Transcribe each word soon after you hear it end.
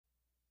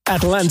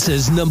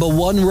Atlanta's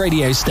 #1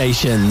 radio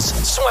stations,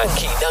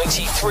 Swanky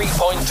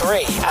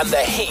 93.3 and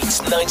The Heat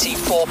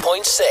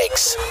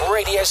 94.6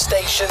 radio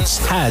stations,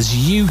 has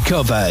you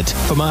covered.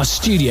 From our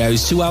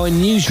studios to our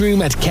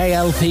newsroom at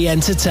K.L.P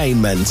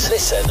Entertainment.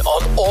 Listen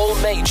on all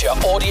major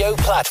audio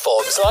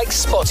platforms like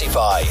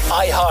Spotify,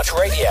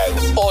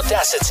 iHeartRadio,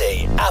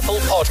 Audacity, Apple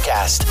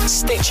Podcast,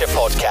 Stitcher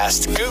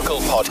Podcast,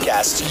 Google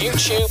Podcast,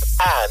 YouTube,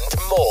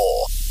 and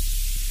more.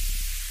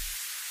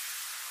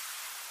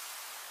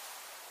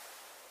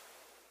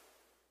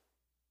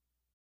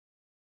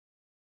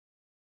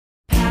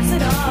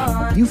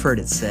 You've heard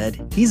it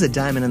said, he's a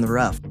diamond in the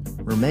rough.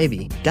 Or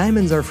maybe,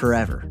 diamonds are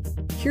forever.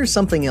 Here's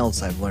something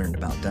else I've learned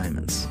about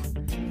diamonds.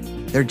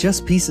 They're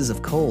just pieces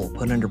of coal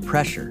put under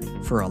pressure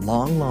for a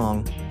long,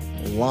 long,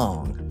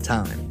 long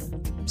time.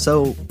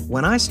 So,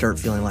 when I start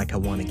feeling like I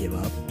want to give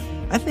up,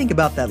 I think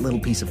about that little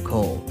piece of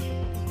coal.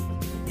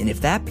 And if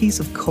that piece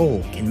of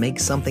coal can make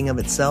something of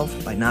itself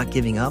by not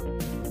giving up,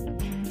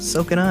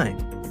 so can I.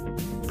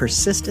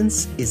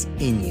 Persistence is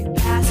in you.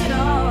 Pass it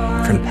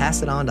on. From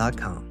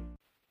PassItOn.com.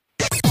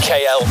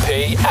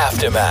 K.L.P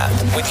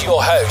Aftermath with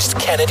your host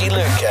Kennedy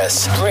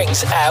Lucas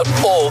brings out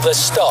all the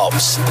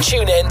stops.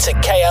 Tune in to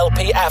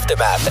K.L.P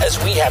Aftermath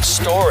as we have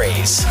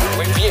stories,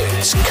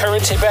 reviews,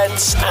 current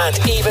events, and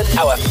even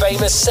our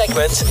famous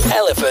segment,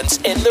 Elephant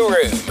in the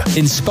Room.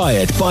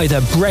 Inspired by the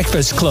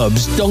Breakfast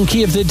Club's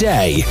Donkey of the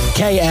Day,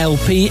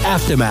 K.L.P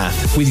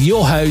Aftermath with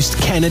your host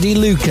Kennedy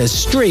Lucas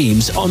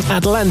streams on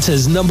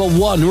Atlanta's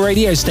 #1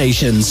 radio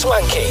station,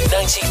 Swanky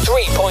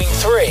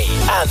 93.3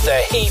 and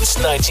The Heat's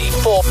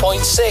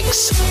 94.6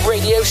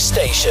 radio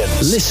station.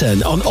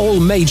 Listen on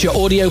all major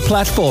audio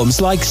platforms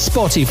like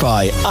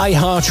Spotify,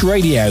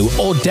 iHeartRadio,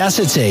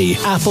 Audacity,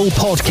 Apple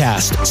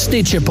Podcast,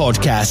 Stitcher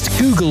Podcast,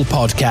 Google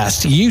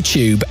Podcast,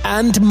 YouTube,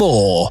 and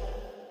more.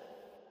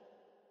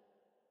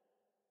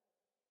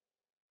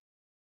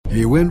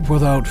 He went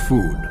without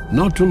food,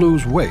 not to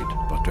lose weight,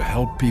 but to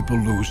help people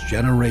lose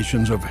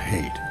generations of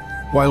hate.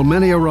 While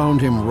many around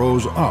him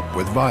rose up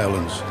with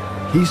violence,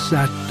 he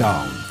sat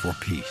down for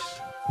peace.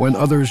 When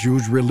others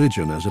used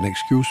religion as an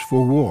excuse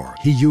for war,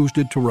 he used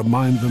it to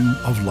remind them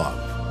of love.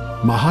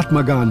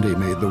 Mahatma Gandhi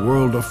made the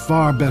world a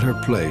far better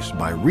place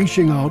by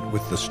reaching out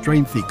with the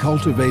strength he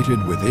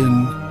cultivated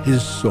within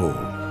his soul.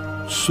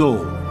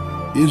 Soul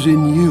is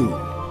in you.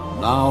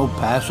 Now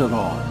pass it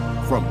on.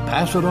 From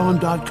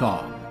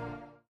PassItOn.com.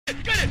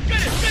 Ladies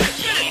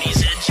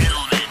and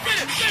gentlemen,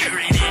 here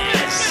it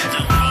is,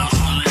 the most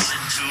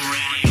listened to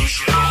radio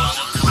show.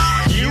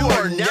 You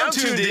are now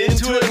tuned in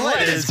to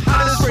Atlanta's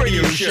hottest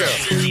radio show.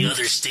 Even the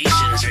other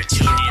stations are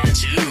tuned in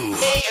too.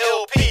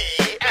 K.L.P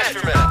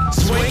Aftermath.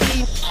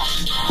 Swanky.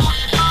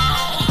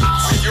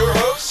 With your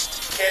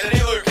host,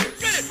 Kennedy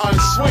Lucas. On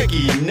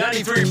Swanky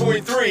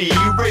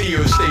 93.3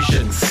 radio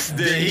stations.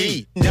 The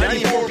Heat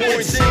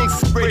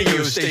 94.6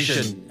 radio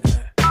station.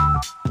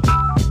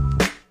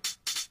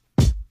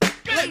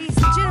 Ladies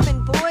and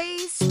gentlemen,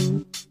 boys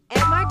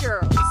and my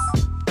girls,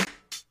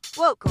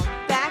 welcome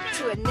back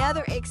to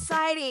another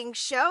exciting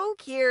show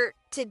here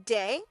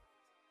today.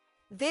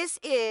 This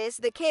is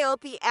the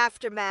K.L.P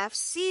Aftermath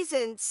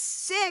Season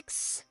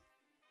 6.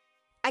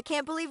 I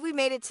can't believe we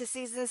made it to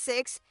Season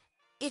 6.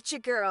 It's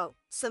your girl,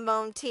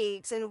 Simone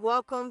Teags, and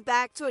welcome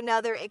back to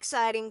another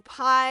exciting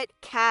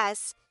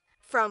podcast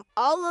from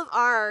all of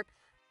our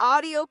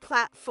audio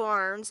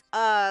platforms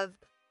of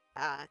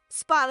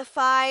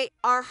Spotify,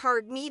 Our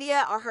Heart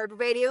Media, Our Heart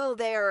Radio.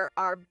 They're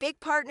our big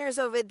partners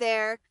over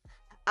there.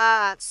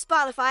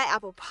 Spotify,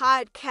 Apple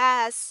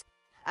Podcasts,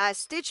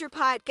 Stitcher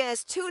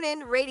Podcasts,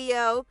 TuneIn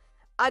Radio,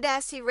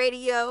 Audacity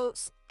Radio,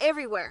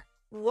 everywhere.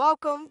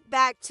 Welcome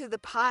back to the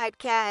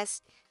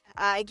podcast.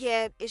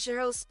 Again, it's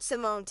your host,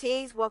 Simone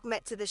Teags. Welcome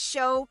back to the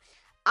show.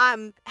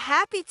 I'm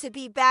happy to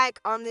be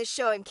back on this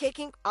show and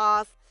kicking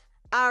off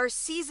our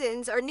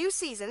seasons, our new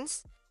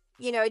seasons.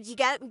 You know, we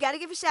got to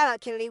give a shout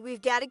out, Kennedy.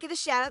 We've got to give a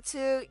shout out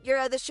to your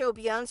other show,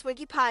 Beyond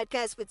Swanky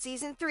Podcast, with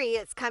Season 3.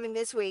 It's coming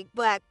this week.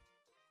 But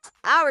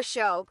our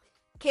show,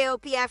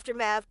 K.L.P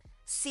Aftermath,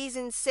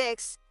 Season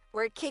 6,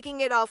 we're kicking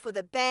it off with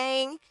a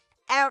bang.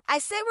 And I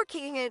say we're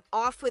kicking it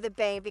off with a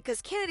bang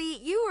because, Kennedy,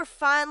 you are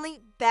finally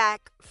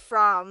back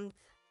from,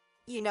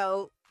 in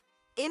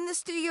the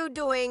studio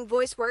doing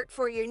voice work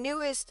for your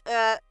newest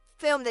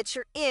film that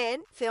you're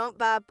in, filmed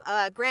by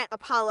Grant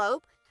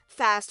Apollo,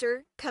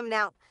 Faster, coming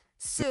out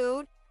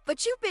soon.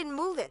 But you've been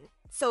moving.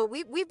 So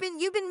you've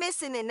been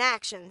missing in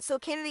action. So,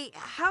 Kennedy,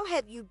 how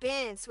have you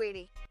been,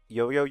 sweetie?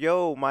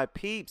 Yo, my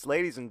peeps,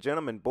 ladies and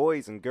gentlemen,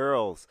 boys and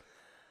girls.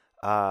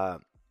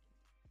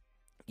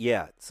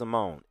 Yeah,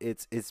 Simone,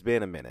 it's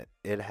been a minute.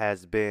 It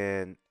has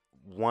been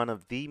one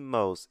of the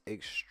most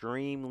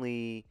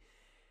extremely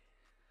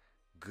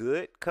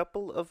good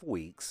couple of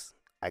weeks,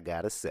 I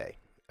gotta say.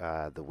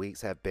 The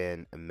weeks have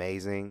been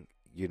amazing.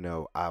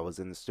 I was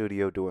in the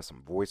studio doing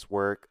some voice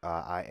work.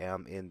 I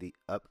am in the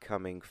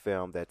upcoming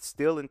film that's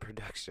still in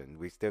production.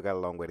 We still got a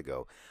long way to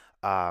go.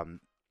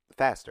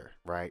 Faster,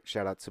 right?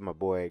 Shout out to my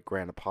boy,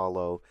 Grant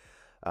Apollo.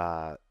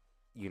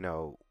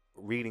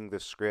 Reading the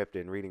script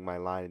and reading my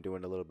line and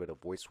doing a little bit of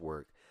voice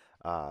work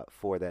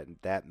for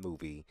that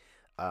movie.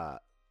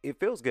 It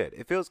feels good.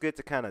 It feels good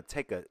to kind of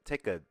take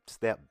a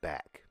step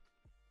back.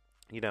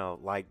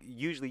 Like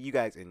usually you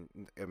guys, and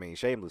I mean,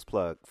 shameless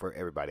plug for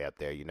everybody out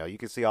there. You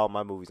can see all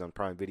my movies on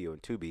Prime Video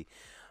and Tubi.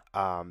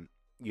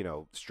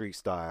 Street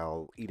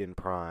Style, Eden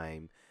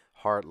Prime,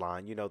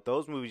 Hardline.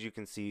 Those movies you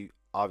can see.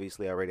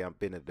 Obviously, already I've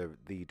been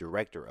the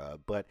director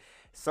of, but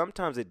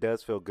sometimes it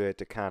does feel good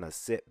to kind of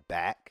sit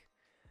back,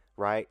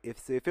 right?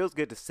 If it feels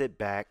good to sit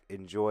back,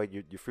 enjoy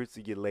your fruits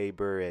of your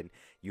labor, and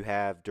you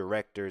have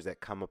directors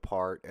that come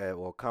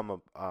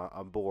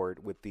on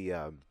board with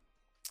the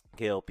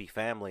K.L.P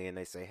family, and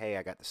they say, "Hey,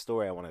 I got the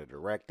story, I want to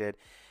direct it,"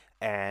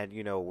 and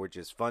we're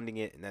just funding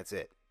it, and that's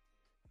it.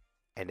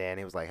 And then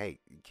he was like, "Hey,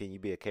 can you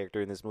be a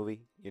character in this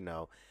movie?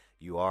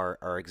 You are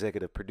our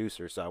executive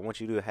producer, so I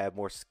want you to have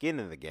more skin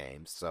in the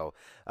game." So,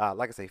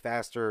 like I say,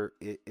 Faster,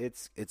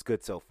 it's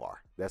good so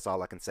far. That's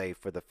all I can say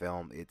for the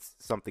film. It's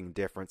something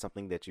different,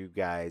 something that you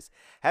guys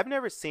have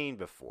never seen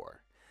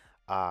before.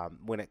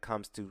 When it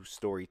comes to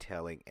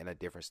storytelling and a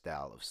different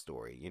style of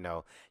story,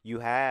 you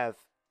have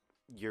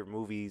your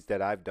movies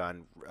that I've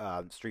done,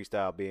 Street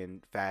Style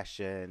being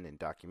fashion and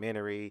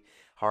documentary,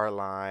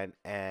 Hardline,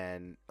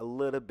 and a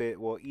little bit,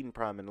 Eden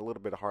Prime and a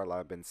little bit of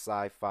Hardline been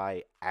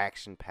sci-fi,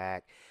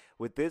 action-packed.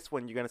 With this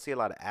one, you're going to see a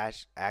lot of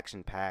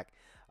action-packed.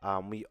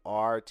 We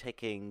are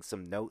taking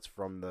some notes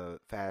from the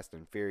Fast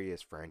and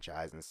Furious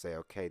franchise and say,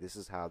 okay, this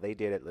is how they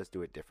did it. Let's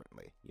do it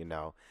differently,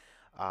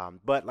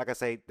 But like I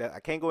say, I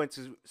can't go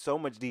into so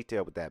much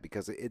detail with that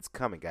because it's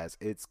coming, guys.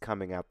 It's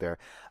coming out there.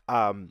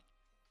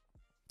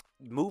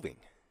 Moving.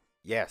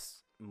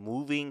 Yes.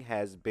 Moving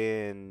has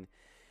been...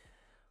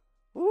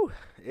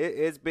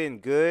 it's been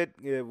good.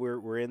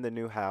 We're in the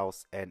new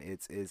house, and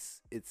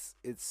it's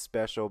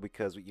special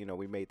because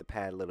we made the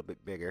pad a little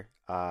bit bigger.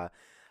 I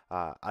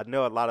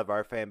know a lot of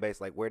our fan base,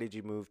 like, where did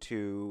you move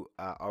to?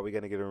 Are we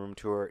gonna get a room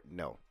tour?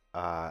 No.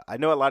 I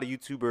know a lot of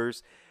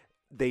YouTubers,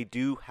 they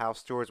do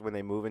house tours when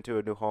they move into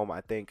a new home.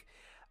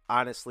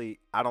 Honestly,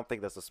 I don't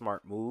think that's a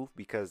smart move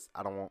because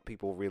I don't want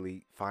people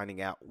really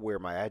finding out where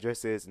my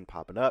address is and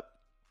popping up.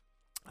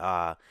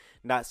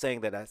 Not saying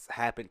that that's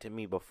happened to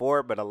me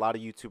before, but a lot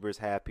of YouTubers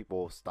have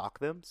people stalk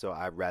them, so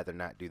I'd rather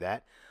not do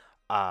that.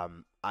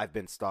 I've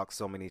been stalked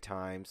so many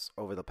times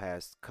over the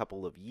past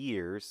couple of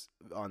years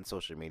on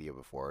social media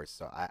before,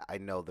 so I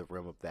know the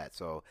room of that.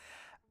 So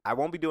I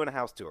won't be doing a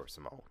house tour,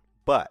 Simone.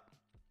 But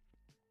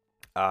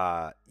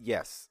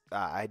yes,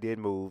 I did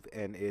move,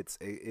 and it's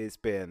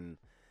been,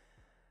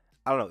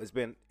 I don't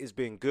know, it's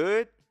been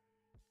good,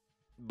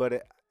 but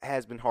it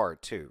has been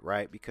hard too,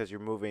 right? Because you're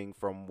moving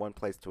from one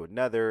place to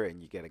another,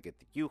 and you got to get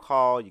the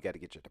U-Haul, you got to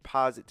get your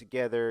deposit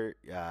together,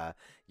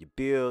 your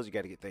bills, you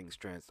got to get things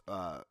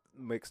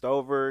mixed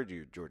over,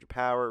 your Georgia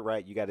Power,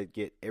 right? You got to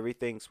get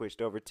everything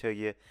switched over to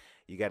you.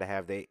 You got to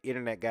have the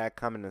internet guy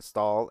come and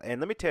install.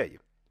 And let me tell you,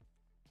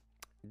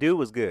 dude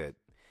was good.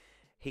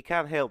 He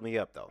kind of held me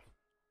up though,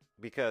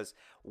 because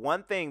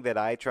one thing that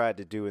I tried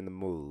to do in the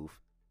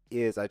move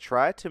is I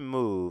tried to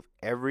move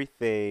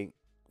everything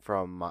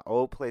from my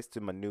old place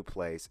to my new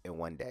place in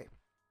one day.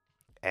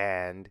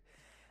 And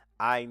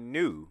I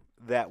knew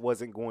that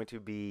wasn't going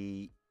to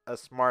be a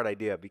smart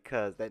idea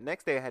because that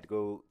next day I had to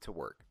go to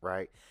work,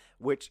 right?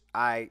 Which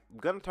I'm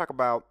going to talk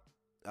about.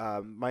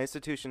 My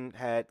institution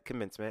had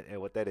commencement, and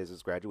what that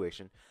is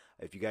graduation.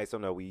 If you guys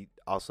don't know, we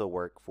also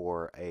work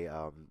for a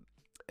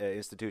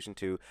institution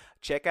too.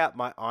 Check out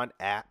my on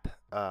app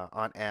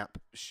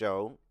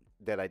show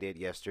that I did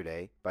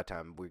yesterday. By the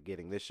time we're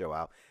getting this show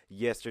out,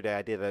 yesterday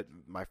I did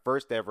my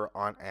first ever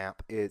on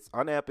app.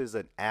 On app is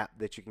an app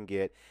that you can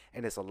get,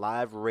 and it's a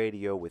live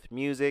radio with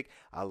music.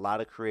 A lot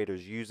of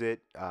creators use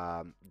it.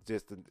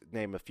 Just to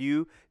name a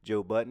few,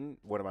 Joe Button,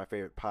 one of my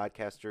favorite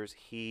podcasters,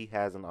 he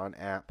has an on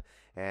app,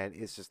 and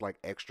it's just like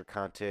extra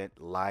content,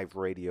 live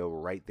radio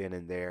right then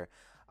and there.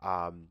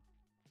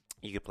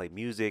 You can play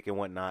music and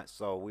whatnot.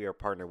 So we are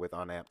partnered with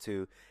OnApp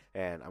too,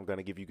 and I'm going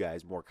to give you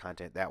guys more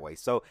content that way.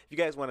 So if you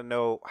guys want to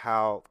know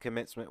how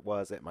commencement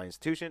was at my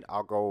institution,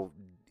 I'll go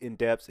in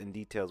depth and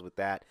details with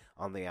that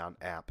on the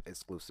OnApp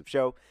exclusive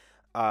show.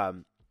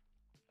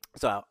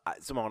 So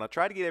Simone, I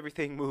tried to get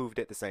everything moved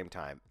at the same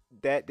time.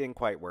 That didn't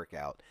quite work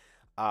out.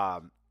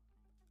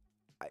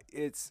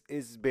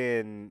 It's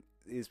been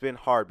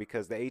hard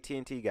because the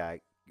AT&T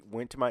guy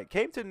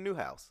came to the new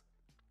house.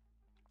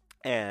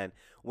 And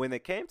when they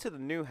came to the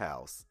new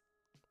house,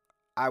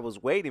 I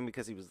was waiting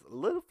because he was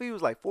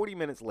like 40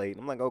 minutes late.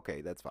 I'm like, okay,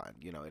 that's fine.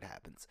 It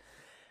happens.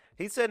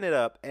 He's setting it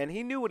up, and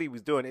he knew what he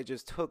was doing. It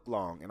just took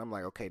long. And I'm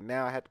like, okay,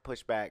 now I have to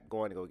push back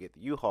going to go get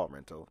the U-Haul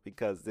rental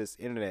because this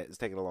internet is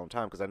taking a long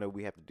time because I know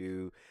we have to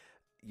do,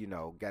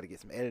 got to get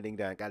some editing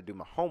done. Got to do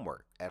my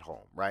homework at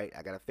home, right?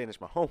 I got to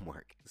finish my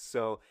homework.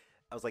 So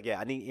I was like,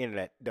 yeah, I need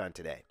internet done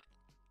today.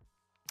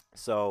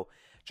 So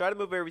try to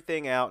move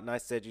everything out, and I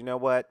said, you know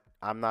what?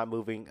 I'm not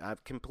moving. I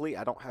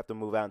don't have to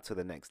move out until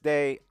the next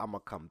day. I'm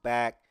going to come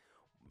back,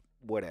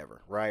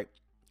 whatever, right?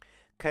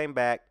 Came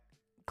back,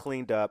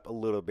 cleaned up a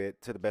little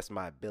bit to the best of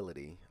my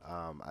ability.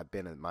 I've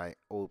been in my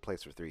old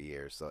place for 3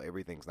 years, so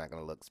everything's not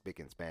going to look spick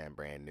and span,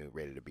 brand new,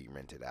 ready to be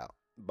rented out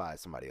by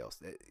somebody else.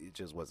 It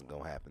just wasn't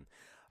going to happen.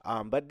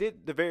 But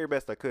did the very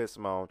best I could,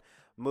 Simone.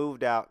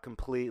 Moved out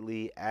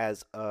completely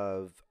as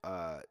of,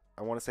 I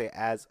want to say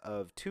as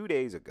of 2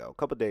 days ago. A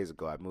couple days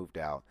ago, I moved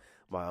out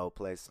my old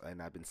place,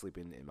 and I've been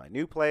sleeping in my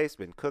new place,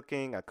 been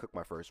cooking. I cooked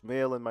my first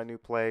meal in my new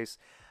place.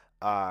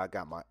 I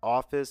got my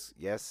office.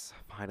 Yes,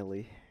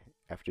 finally.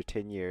 After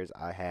 10 years,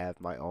 I have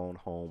my own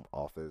home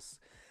office,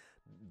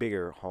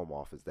 bigger home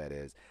office, that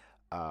is.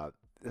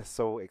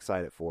 So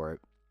excited for it.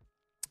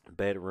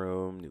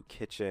 Bedroom, new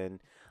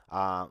kitchen.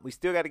 We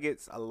still got to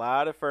get a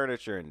lot of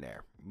furniture in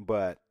there,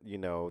 but, you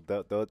know,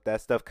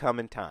 that stuff come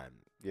in time.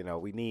 You know,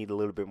 we need a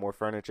little bit more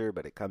furniture,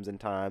 but it comes in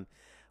time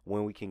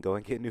when we can go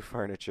and get new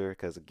furniture.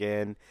 Because,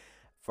 again,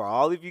 for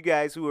all of you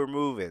guys who are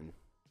moving,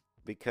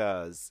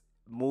 because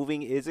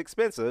moving is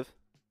expensive,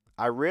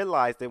 I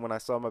realized that when I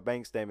saw my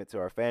bank statement to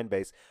our fan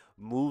base,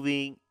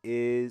 moving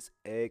is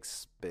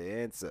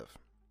expensive.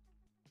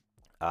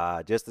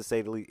 Just to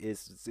say the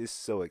least, it's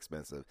so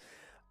expensive.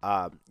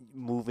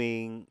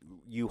 Moving,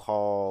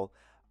 U-Haul,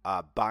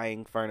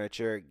 buying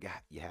furniture,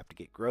 you have to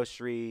get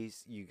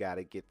groceries, you got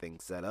to get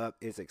things set up.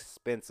 It's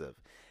expensive.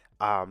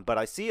 But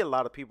I see a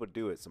lot of people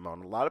do it,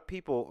 Simone. A lot of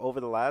people over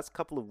the last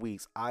couple of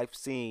weeks, I've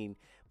seen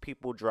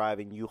people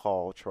driving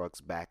U-Haul trucks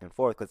back and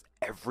forth because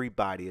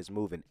everybody is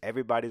moving.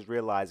 Everybody's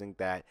realizing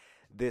that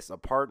this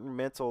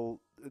apartmental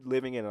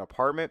living in an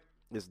apartment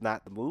is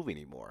not the move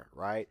anymore,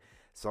 right?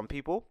 Some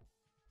people,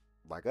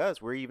 like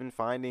us, we're even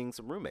finding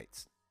some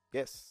roommates.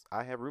 Yes,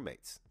 I have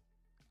roommates.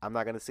 I'm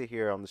not going to sit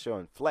here on the show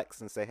and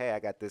flex and say, hey,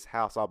 I got this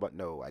house all but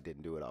no, I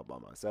didn't do it all by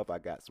myself. I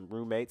got some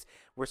roommates.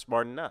 We're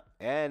smarting up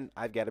and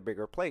I've got a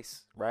bigger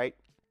place, right?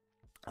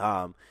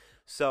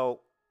 So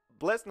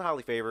blessed and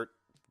highly favored.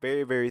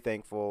 Very, very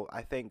thankful.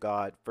 I thank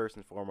God first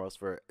and foremost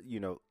for, you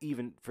know,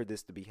 even for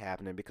this to be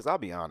happening, because I'll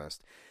be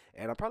honest,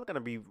 and I'm probably going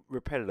to be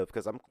repetitive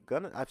because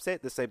I've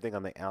said the same thing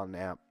on the Out and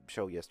Out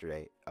show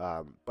yesterday.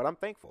 But I'm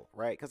thankful,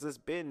 right? Because it's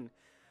been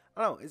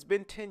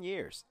 10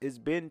 years. It's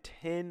been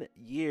 10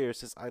 years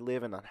since I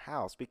live in a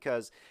house,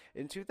 because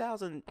in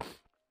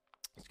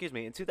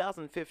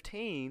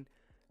 2015,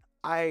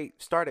 I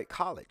started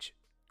college.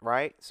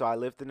 Right. So I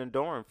lived in a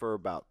dorm for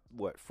about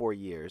 4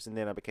 years, and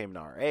then I became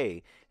an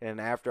RA.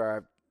 And after I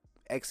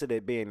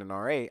exited being an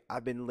RA,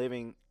 I've been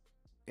living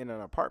in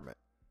an apartment.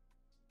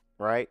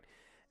 Right.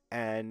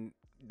 And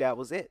that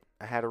was it.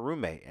 I had a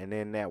roommate. And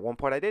then at one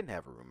point I didn't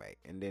have a roommate.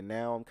 And then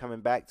now I'm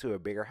coming back to a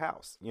bigger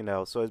house, you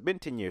know. So it's been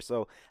 10 years.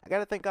 So I got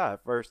to thank God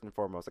first and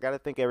foremost. I got to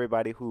thank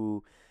everybody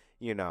who,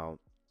 you know,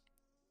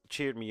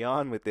 cheered me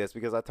on with this,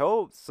 because I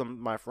told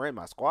my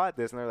squad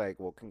this, and they're like,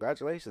 well,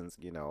 congratulations,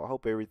 you know, I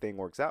hope everything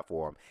works out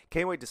for them.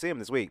 Can't wait to see them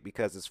this week,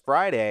 because it's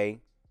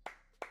Friday.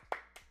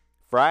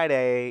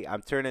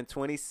 I'm turning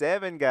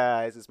 27,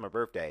 guys. It's my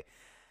birthday.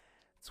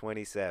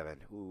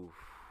 27. Ooh,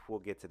 we'll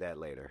get to that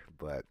later,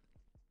 but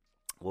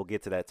we'll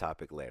get to that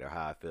topic later,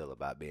 how I feel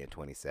about being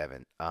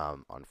 27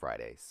 on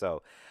Friday.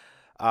 So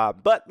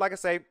but like I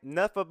say,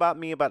 enough about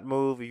me about the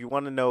move. If you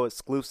want to know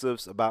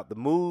exclusives about the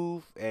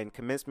move and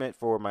commencement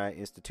for my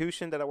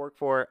institution that I work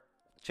for,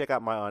 check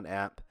out my on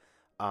app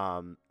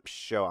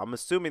show. I'm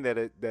assuming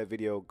that that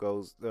video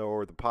goes,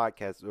 or the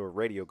podcast or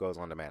radio goes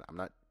on demand. I'm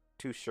not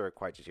too sure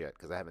quite just yet,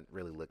 because I haven't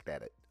really looked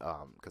at it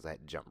because I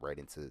had to jump right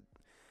into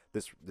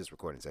this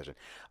recording session.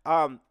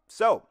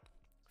 So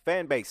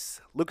fan base,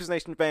 Lucas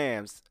Nation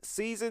fans,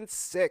 season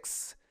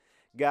 6,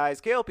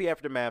 guys. K.L.P.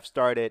 Aftermath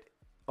started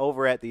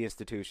over at the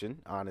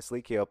institution.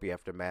 Honestly, K.L.P.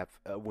 Aftermath,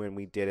 when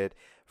we did it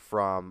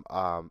from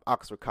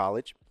Oxford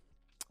College,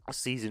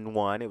 season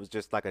 1, it was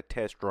just like a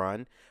test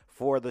run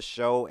for the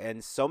show.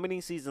 And so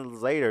many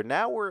seasons later,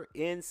 now we're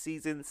in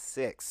season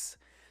 6.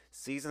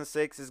 Season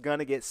 6 is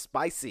gonna get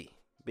spicy,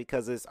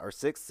 because it's our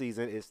 6th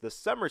season. It's the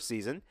summer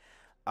season.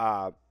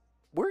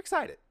 We're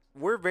excited.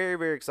 We're very,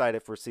 very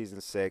excited for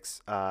season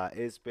 6.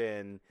 It's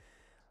been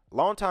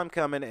long time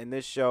coming, and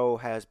this show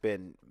has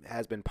been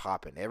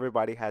popping.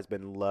 Everybody has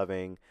been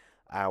loving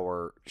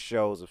our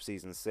shows of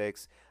season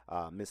 6.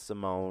 Miss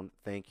Simone,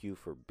 thank you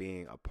for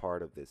being a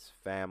part of this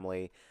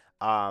family.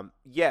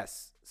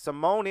 Yes,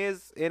 Simone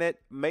is in it.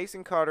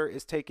 Mason Carter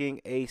is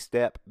taking a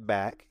step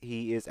back.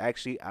 He is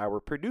actually our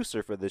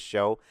producer for this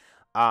show.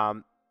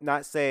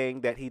 Not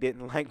saying that he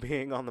didn't like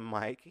being on the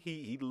mic.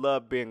 He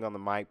loved being on the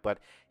mic, but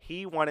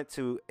he wanted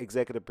to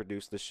executive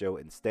produce the show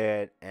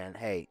instead. And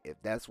hey, if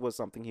that's what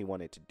something he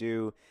wanted to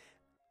do,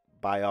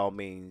 by all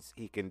means,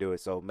 he can do it.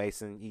 So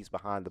Mason, he's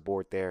behind the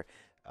board there.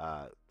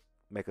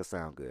 Make us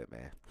sound good,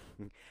 man.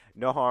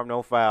 No harm,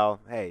 no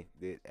foul. Hey,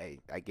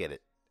 I get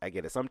it.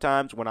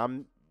 Sometimes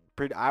when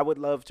I would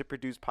love to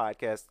produce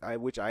podcasts,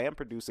 which I am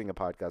producing a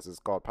podcast. It's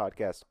called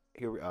Podcast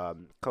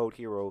Code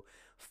Hero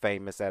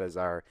Famous. That is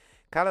our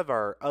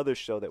other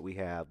show that we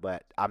have,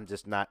 but I'm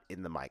just not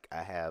in the mic.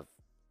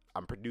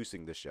 I'm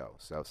producing the show.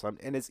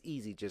 And it's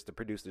easy just to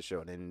produce the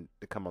show and then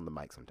to come on the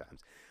mic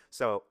sometimes.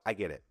 So I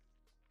get it.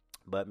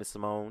 But Miss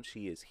Simone,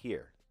 she is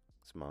here.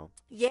 Simone.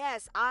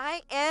 Yes,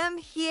 I am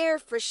here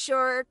for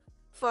sure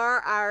for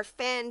our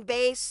fan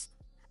base.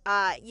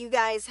 You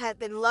guys have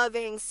been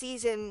loving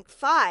season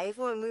 5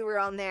 when we were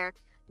on there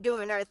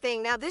doing our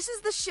thing. Now this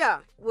is the show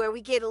where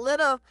we spill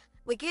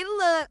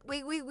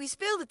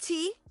the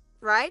tea,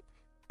 right?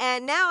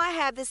 And now I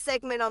have this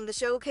segment on the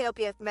show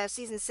K.L.P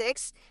season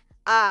 6.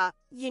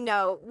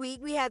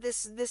 We have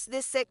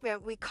this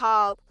segment we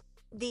call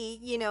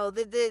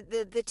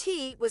the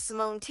tea with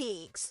Simone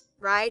Teags,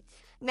 right?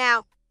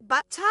 Now,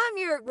 by the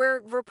time we're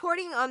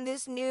reporting on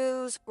this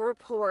news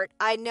report,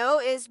 I know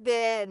it's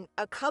been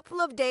a couple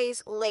of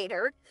days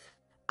later.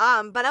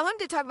 But I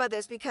wanted to talk about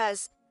this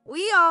because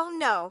we all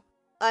know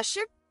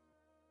Usher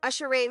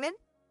Raymond.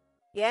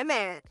 Yeah,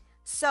 man.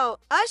 So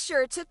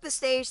Usher took the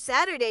stage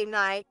Saturday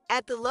night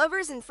at the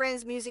Lovers and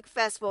Friends Music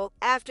Festival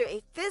after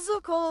a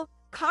physical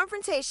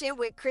confrontation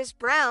with Chris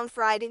Brown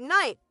Friday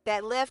night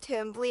that left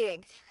him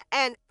bleeding.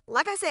 And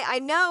like I say, I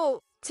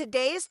know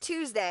today is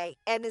Tuesday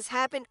and this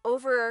happened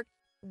over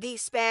the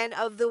span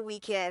of the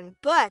weekend,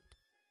 but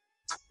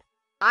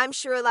I'm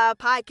sure a lot of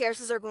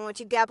podcasters are going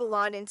to dabble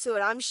on into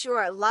it. I'm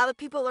sure a lot of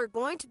people are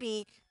going to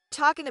be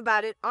talking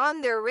about it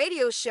on their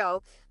radio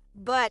show,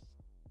 but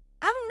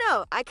I don't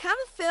know. I kind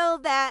of feel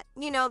that,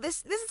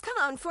 this is kind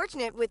of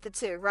unfortunate with the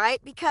two, right?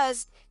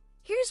 Because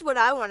here's what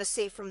I want to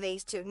see from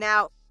these two.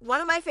 Now,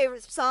 one of my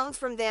favorite songs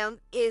from them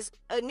is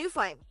A New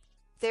Flame.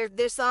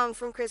 Their song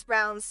from Chris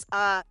Brown's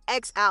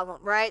X album,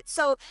 right?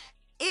 So,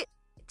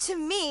 to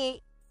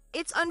me,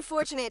 it's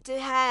unfortunate to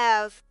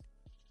have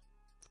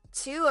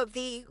two of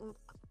the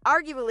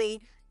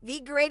arguably the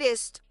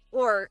greatest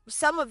or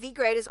some of the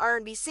greatest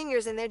R&B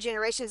singers in their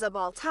generations of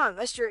all time,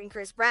 Usher and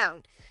Chris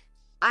Brown.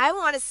 I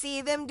want to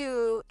see them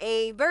do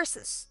a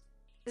versus.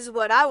 This is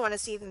what I want to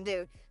see them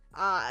do.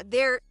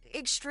 They're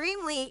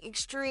extremely,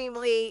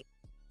 extremely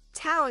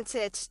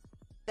talented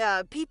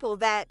people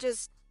that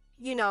just,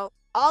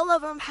 all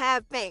of them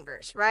have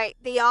bangers, right?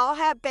 They all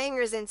have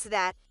bangers into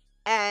that.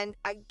 And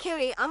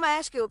Kimmy, I'm gonna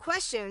ask you a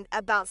question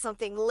about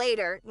something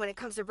later when it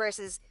comes to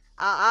verses.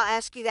 I'll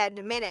ask you that in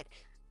a minute.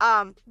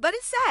 But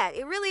it's sad.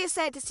 It really is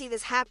sad to see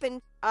this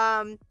happen.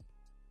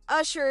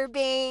 Usher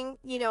being,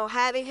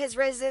 having his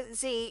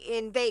residency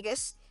in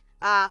Vegas.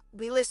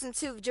 We listened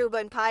to the Joe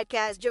Budden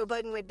podcast. Joe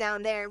Budden went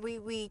down there and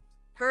we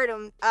heard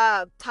him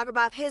talk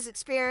about his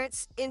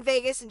experience in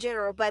Vegas in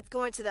general, but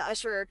going to the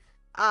Usher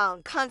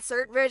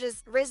concert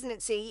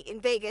residency in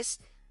Vegas.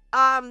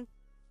 I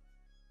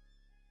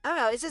don't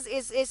know. It's just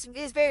it's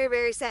very,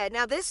 very sad.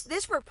 Now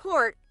this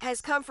report has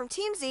come from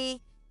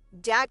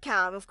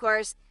TMZ.com, of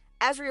course.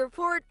 As we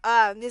report,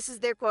 this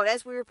is their quote.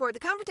 As we report, the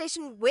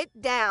confrontation went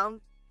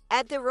down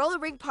at the roller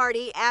rink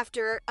party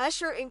after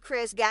Usher and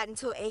Chris got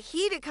into a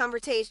heated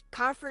confrontation,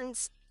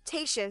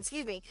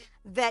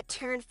 that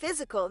turned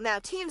physical. Now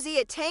TMZ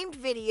obtained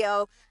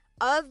video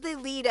of the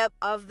lead up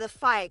of the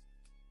fight.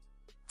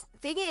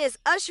 Thing is,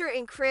 Usher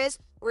and Chris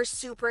were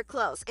super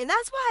close, and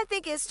that's why I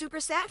think it's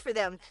super sad for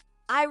them.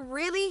 I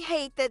really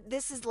hate that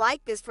this is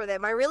like this for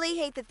them. I really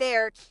hate that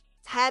they're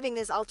having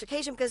this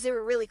altercation because they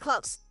were really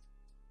close,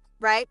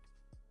 right?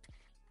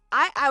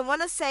 I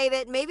want to say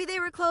that maybe they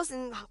were close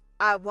and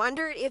I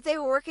wondered if they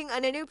were working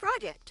on a new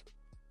project,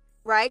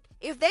 right?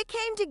 If they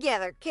came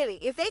together, Kitty,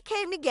 if they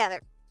came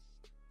together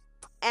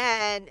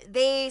and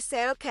they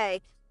said,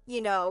 okay,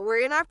 we're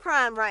in our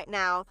prime right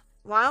now.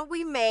 Why don't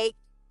we make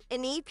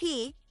an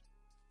EP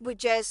with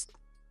just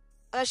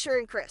Usher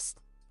and Chris,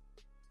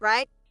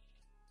 right?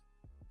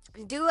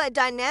 Do a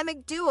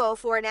dynamic duo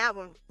for an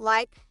album.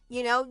 Like,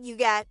 you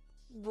got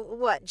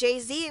what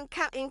Jay-Z and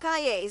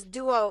Kanye's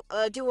duo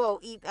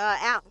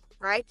album,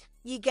 right?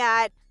 You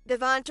got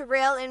Devon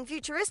Terrell and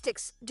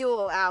Futuristics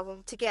duo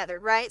album together,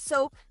 right?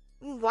 So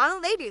why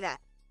don't they do that?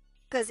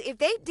 Because if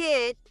they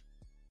did,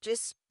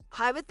 just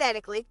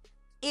hypothetically,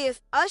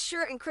 if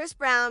Usher and Chris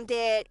Brown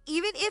did,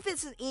 even if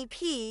it's an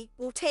EP,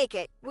 we'll take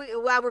it.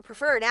 I would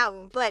prefer an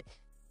album, but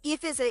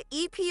if it's an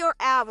EP or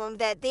album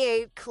that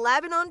they're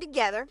collabing on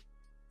together,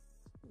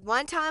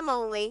 one time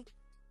only,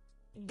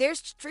 their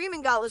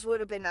streaming dollars would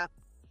have been up.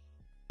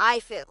 I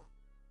feel.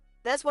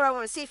 That's what I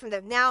want to see from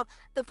them. Now,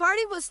 the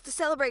party was to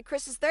celebrate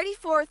Chris's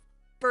 34th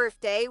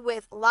birthday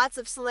with lots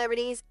of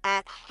celebrities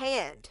at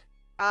hand.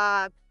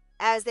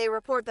 As they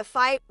report, the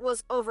fight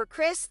was over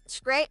Chris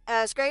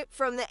scraped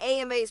from the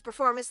AMA's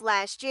performance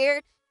last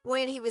year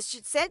when he was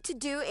set to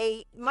do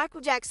a Michael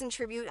Jackson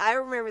tribute. I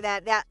remember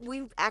that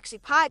we actually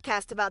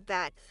podcast about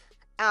that.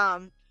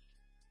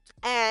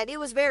 And it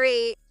was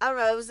very, I don't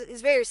know, it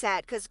was very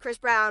sad because Chris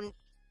Brown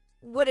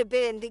would have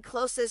been the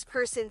closest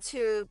person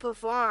to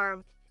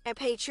perform and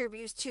pay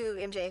tributes to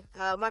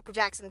Michael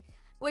Jackson,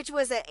 which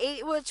was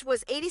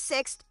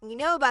 86th. You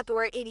know about the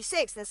word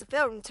 86, that's a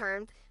film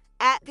term,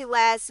 at the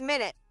last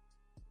minute.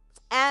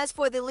 As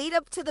for the lead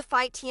up to the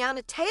fight,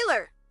 Tiana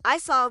Taylor, I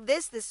saw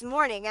this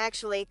morning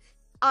actually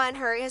on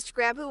her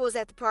Instagram, who was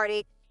at the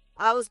party.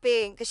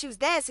 Because she was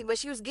dancing, but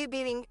she was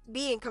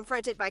being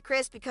confronted by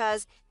Chris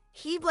because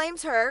he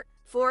blames her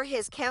for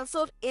his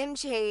canceled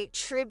MJ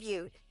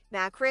tribute.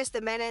 Now, Chris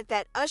demanded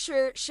that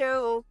Usher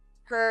show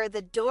her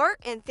the door,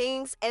 and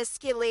things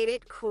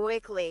escalated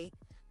quickly.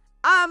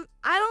 I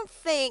don't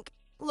think,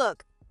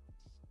 look,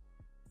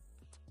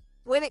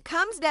 when it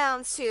comes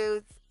down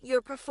to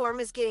your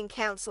performance getting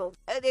canceled,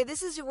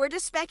 we're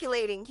just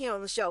speculating here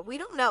on the show. We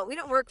don't know. We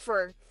don't work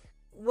for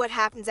what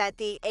happens at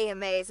the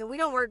AMAs, and we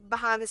don't work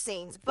behind the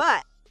scenes.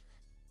 But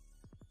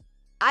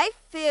I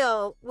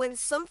feel when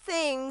some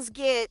things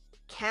get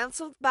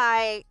canceled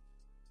by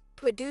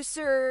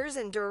producers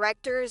and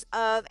directors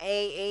of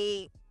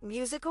a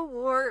music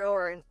award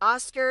or an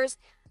Oscars,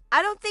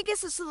 I don't think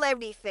it's a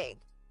celebrity thing.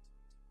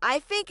 I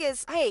think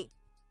it's, hey,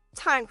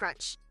 time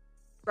crunch,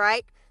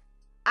 right?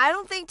 I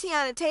don't think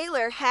Tiana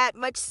Taylor had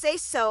much say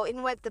so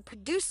in what the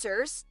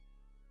producers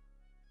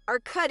are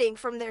cutting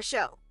from their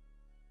show,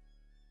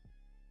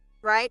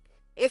 right?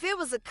 If it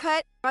was a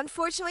cut,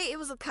 unfortunately, it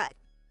was a cut,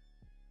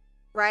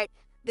 right?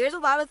 There's a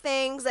lot of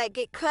things that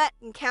get cut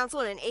and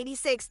canceled and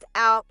 86'd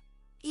out,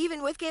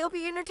 even with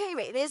K.L.P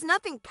Entertainment. It is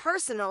nothing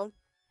personal.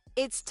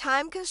 It's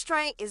time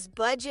constraint, it's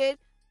budget,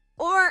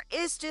 or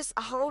it's just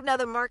a whole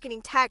nother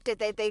marketing tactic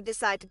that they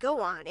decide to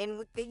go on.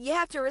 And you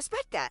have to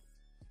respect that,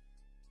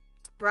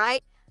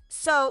 right?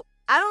 So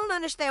I don't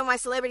understand why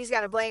celebrities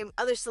got to blame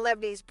other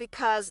celebrities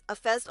because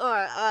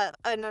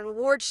an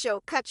award show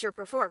cuts your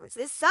performance.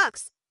 This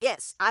sucks.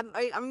 Yes,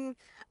 I'm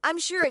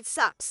sure it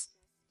sucks.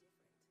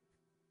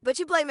 But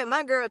you blaming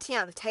my girl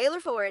Tiana Taylor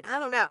for it? I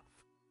don't know.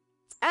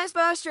 As for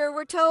Usher,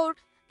 we're told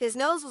his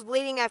nose was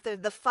bleeding after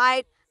the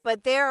fight,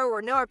 but there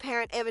were no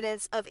apparent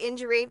evidence of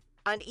injury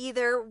on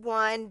either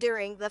one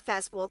during the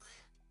festival.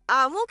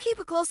 We'll keep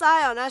a close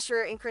eye on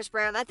Usher and Chris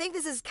Brown. I think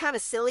this is kind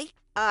of silly,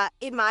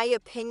 in my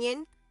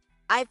opinion.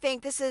 I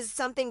think this is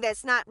something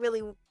that's not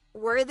really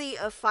worthy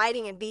of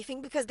fighting and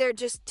beefing because they're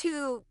just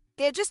too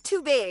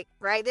big,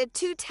 right? They're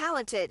too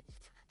talented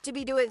to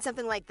be doing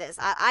something like this.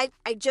 I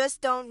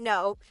just don't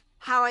know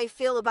how I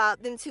feel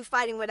about them two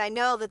fighting when I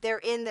know that they're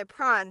in their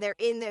prime, they're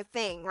in their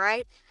thing,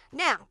 right?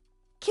 Now,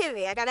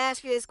 Kimmy, I gotta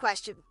ask you this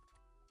question.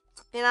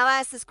 And I'll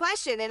ask this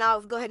question and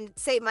I'll go ahead and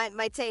say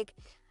my take.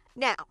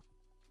 Now,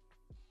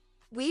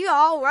 we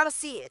all want to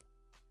see it.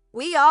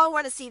 We all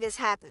want to see this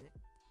happen.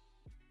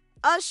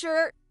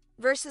 Usher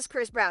versus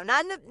Chris Brown.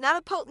 Not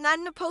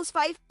in a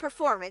post-fight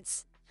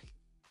performance.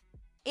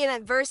 In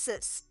a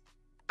versus.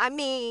 I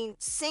mean,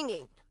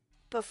 singing,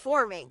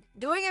 performing,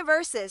 doing a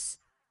versus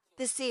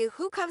to see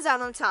who comes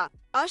out on top,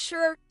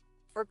 Usher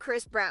or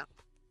Chris Brown.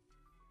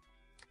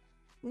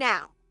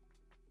 Now,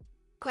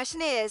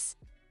 question is,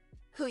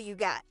 who you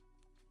got?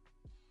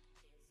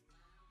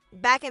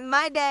 Back in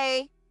my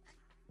day,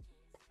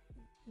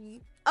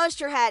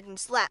 Usher had them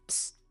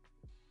slaps.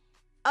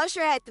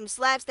 Usher had them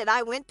slaps that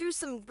I went through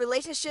some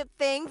relationship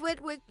thing with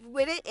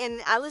it,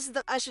 and I listened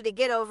to Usher to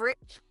get over it,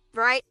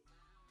 right?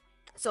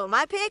 So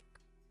my pick,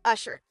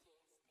 Usher.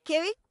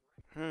 Kimmy?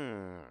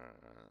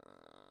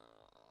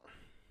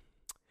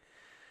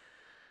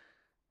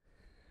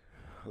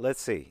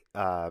 Let's see.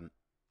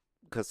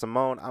 Because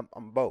Simone,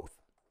 I'm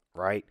both,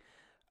 right?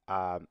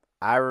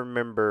 I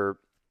remember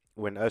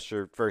when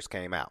Usher first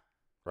came out,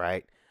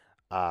 right?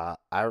 I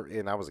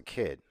was a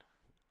kid.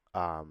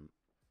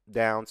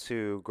 Down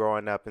to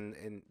growing up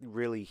and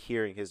really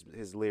hearing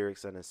his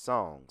lyrics and his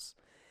songs.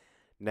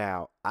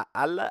 Now,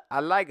 I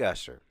like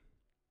Usher.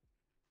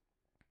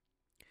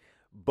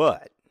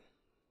 But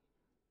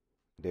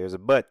there's a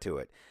but to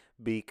it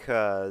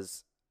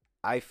because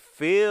I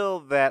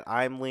feel that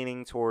I'm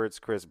leaning towards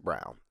Chris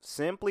Brown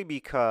simply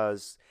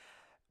because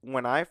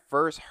when I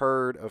first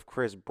heard of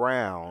Chris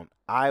Brown,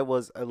 I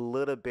was a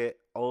little bit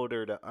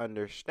older to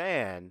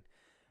understand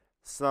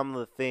some of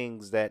the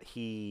things that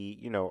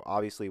he,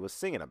 obviously was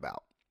singing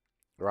about,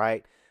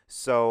 right?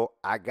 So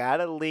I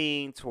gotta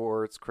lean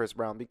towards Chris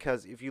Brown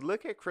because if you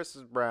look at Chris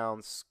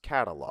Brown's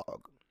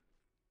catalog,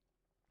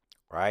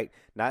 right?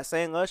 Not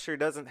saying Usher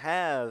doesn't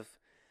have,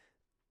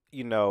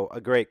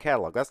 a great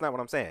catalog. That's not what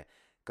I'm saying.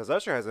 Because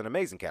Usher has an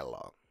amazing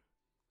catalog.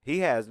 He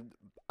has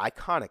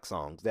iconic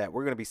songs that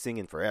we're going to be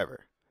singing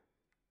forever.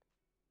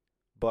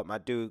 But my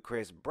dude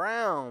Chris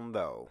Brown,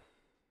 though,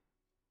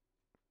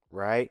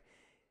 right?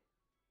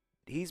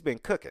 He's been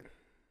cooking.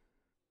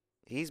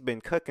 He's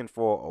been cooking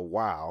for a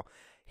while.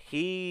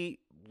 He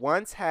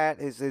once had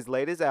his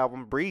latest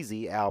album,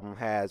 Breezy album,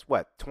 has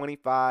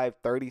 25,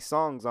 30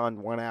 songs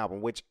on one album,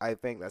 which I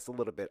think that's a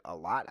little bit a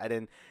lot. I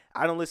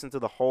don't listen to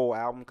the whole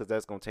album because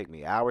that's going to take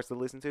me hours to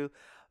listen to,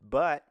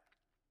 but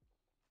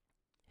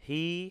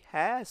he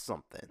has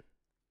something.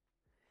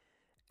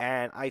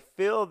 And I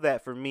feel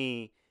that for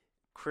me,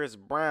 Chris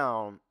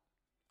Brown,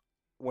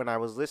 when I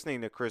was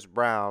listening to Chris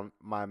Brown,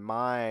 my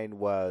mind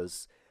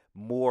was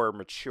more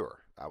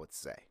mature, I would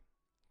say,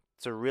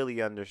 to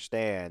really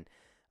understand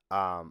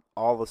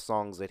all the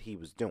songs that he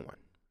was doing.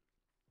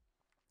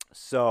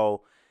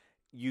 So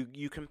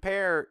you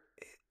compare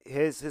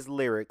his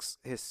lyrics,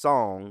 his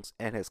songs,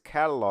 and his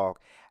catalog,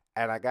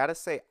 and I gotta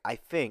say, I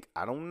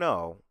don't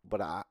know,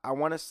 but I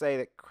want to say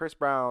that Chris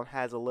Brown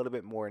has a little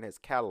bit more in his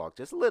catalog,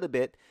 just a little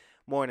bit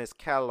more in his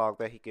catalog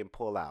that he can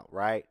pull out,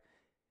 right?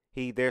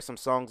 There's some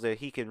songs that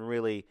he can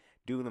really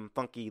do them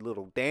funky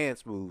little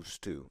dance moves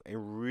to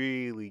and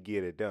really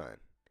get it done.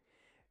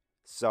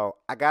 So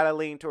I got to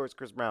lean towards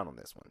Chris Brown on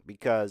this one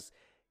because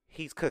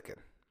he's cooking.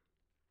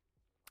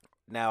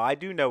 Now, I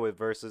do know with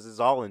Versus is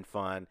all in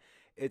fun.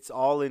 It's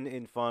all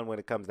in fun when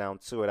it comes down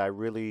to it. I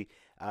really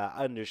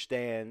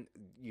understand,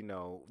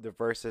 the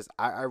Versus.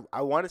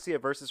 I want to see a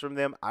Versus from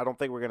them. I don't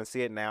think we're going to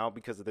see it now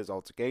because of this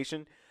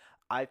altercation.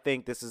 I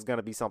think this is going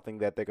to be something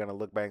that they're going to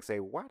look back and say,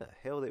 why the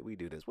hell did we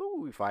do this? What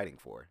were we fighting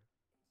for?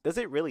 Does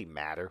it really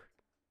matter?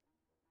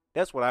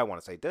 That's what I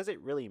want to say. Does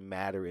it really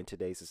matter in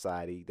today's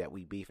society that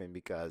we beefing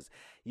because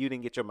you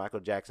didn't get your Michael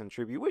Jackson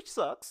tribute, which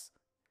sucks?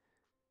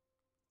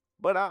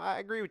 But I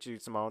agree with you,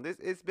 Simone.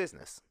 It's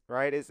business,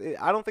 right?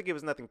 I don't think it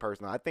was nothing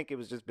personal. I think it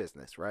was just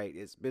business, right?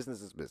 It's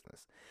business is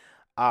business.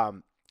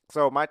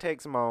 So my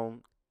take,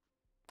 Simone,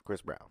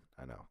 Chris Brown.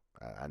 I know.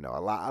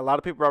 A lot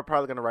of people are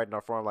probably gonna write in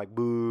our forum like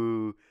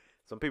boo.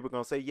 Some people are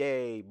gonna say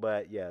yay,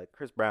 but yeah,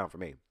 Chris Brown for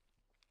me.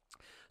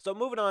 So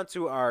moving on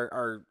to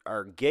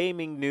our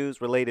gaming news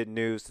related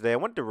news today. I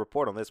wanted to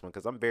report on this one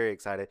because I'm very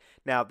excited.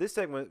 Now, this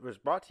segment was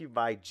brought to you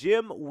by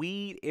Jim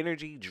Weed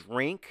Energy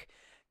Drink.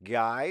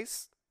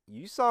 Guys,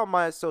 you saw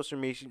my social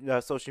media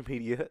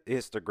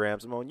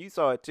Instagram, Simone. You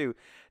saw it too.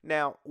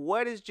 Now,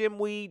 what is Jim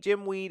Weed?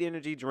 Jim Weed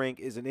Energy Drink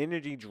is an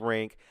energy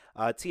drink,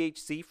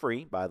 THC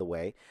free, by the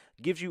way.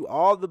 Gives you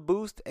all the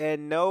boost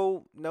and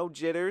no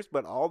jitters,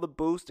 but all the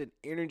boost and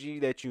energy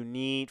that you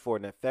need for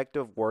an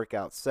effective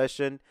workout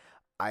session.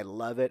 I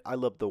love it. I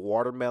love the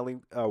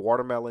watermelon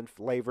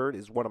flavored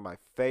is one of my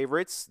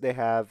favorites. They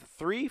have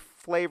 3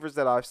 flavors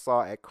that I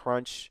saw at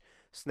Crunch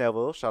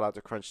Snellville. Shout out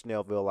to Crunch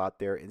Snellville out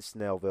there in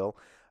Snellville.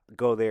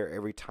 Go there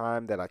every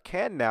time that I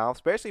can now,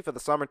 especially for the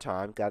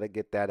summertime. Got to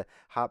get that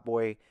hot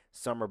boy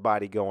summer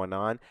body going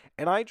on.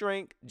 And I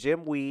drink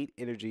Jim Weed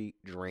Energy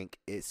Drink.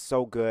 It's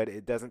so good.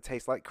 It doesn't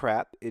taste like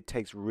crap. It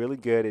tastes really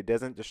good. It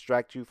doesn't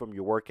distract you from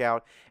your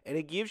workout. And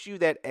it gives you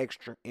that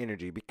extra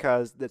energy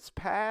because this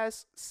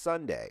past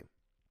Sunday,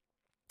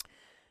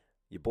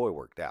 your boy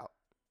worked out.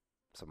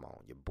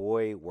 Simone, your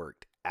boy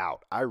worked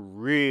out. I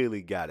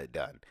really got it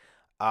done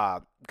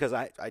because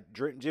I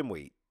drink Jim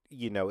Weed.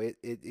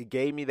 It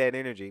gave me that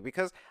energy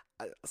because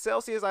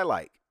Celsius I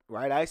like,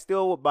 right? I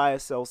still would buy a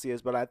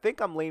Celsius, but I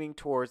think I'm leaning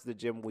towards the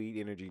Jim Weed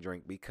Energy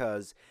Drink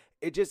because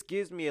it just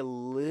gives me a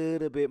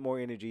little bit more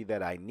energy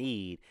that I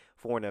need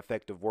for an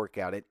effective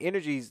workout. And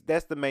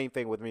that's the main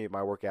thing with me in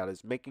my workout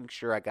is making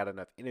sure I got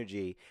enough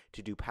energy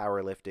to do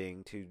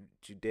powerlifting, to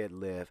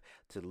deadlift,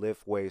 to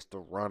lift weights, to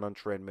run on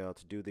treadmill,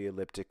 to do the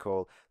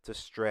elliptical, to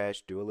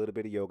stretch, do a little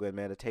bit of yoga and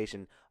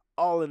meditation,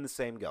 all in the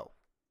same go,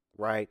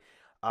 right?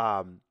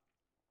 And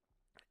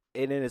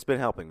then it's been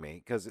helping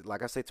me because,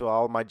 like I say to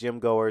all my gym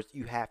goers,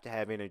 you have to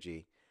have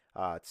energy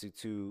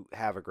to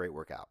have a great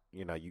workout.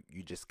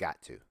 You just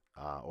got to,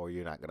 or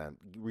you're not going to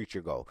reach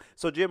your goal.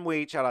 So Jim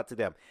Weed, shout out to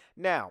them.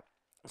 Now,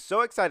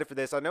 so excited for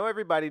this. I know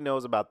everybody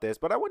knows about this,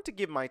 but I want to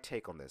give my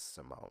take on this,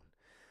 Simone.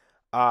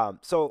 From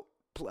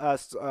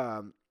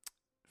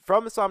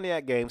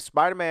Insomniac Games,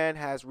 Spider-Man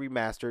has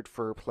remastered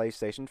for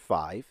PlayStation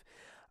 5.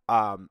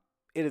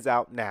 It is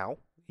out now.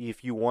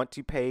 If you want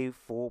to pay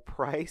full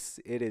price,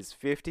 it is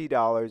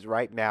 $50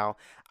 right now.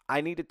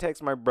 I need to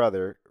text my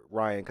brother,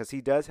 Ryan, because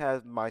he does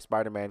have my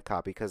Spider-Man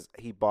copy because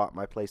he bought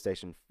my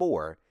PlayStation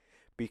 4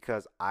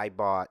 because I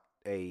bought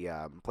a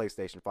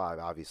PlayStation 5,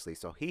 obviously.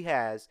 So he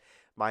has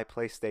my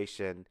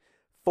PlayStation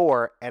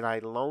 4, and I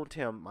loaned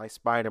him my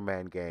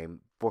Spider-Man game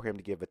for him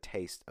to give a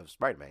taste of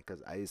Spider-Man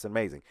because it's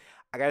amazing.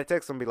 I got to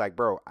text him and be like,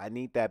 bro, I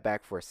need that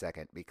back for a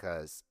second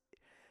because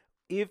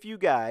if you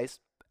guys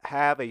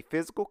have a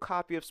physical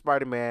copy of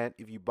Spider-Man,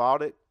 if you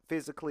bought it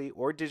physically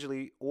or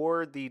digitally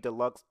or the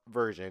deluxe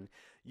version,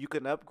 you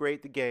can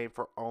upgrade the game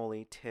for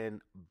only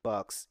 $10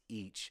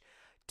 each.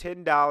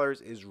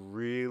 $10 is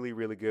really,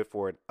 really good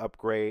for an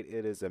upgrade.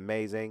 It is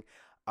amazing.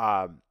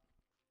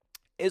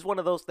 It's one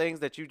of those things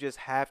that you just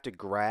have to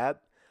grab.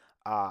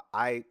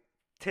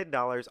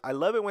 $10. I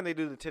love it when they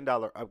do the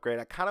 $10 upgrade.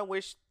 I kind of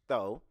wish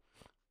though,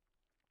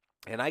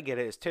 and I get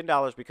it, it's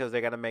 $10 because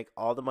they got to make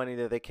all the money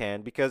that they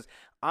can. Because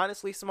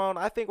honestly, Simone,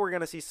 I think we're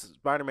going to see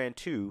Spider-Man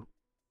 2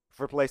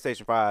 for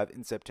PlayStation 5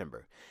 in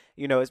September.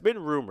 It's been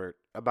rumored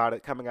about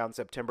it coming out in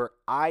September.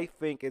 I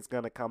think it's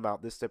going to come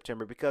out this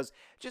September because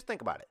just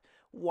think about it.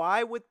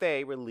 Why would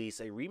they release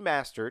a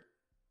remastered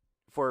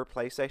for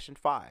PlayStation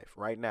 5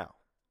 right now?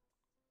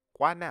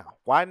 Why now?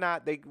 Why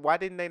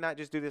didn't they not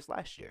just do this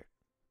last year?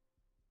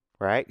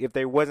 Right? If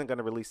they wasn't going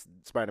to release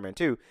Spider-Man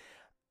 2,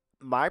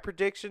 my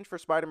prediction for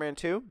Spider-Man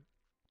 2,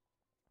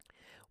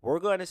 we're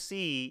going to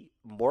see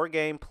more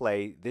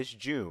gameplay this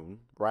June,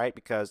 right?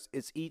 Because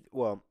it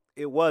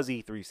was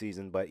E3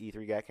 season, but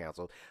E3 got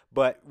canceled.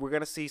 But we're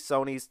going to see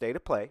Sony's State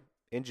of Play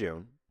in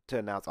June to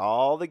announce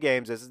all the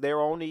games. This is their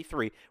own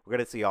E3. We're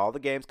going to see all the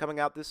games coming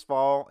out this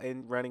fall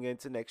and running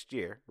into next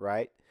year,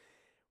 right?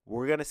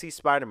 We're going to see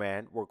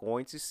Spider-Man. We're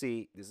going to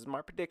see, this is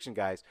my prediction,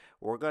 guys.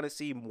 We're going to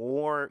see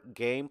more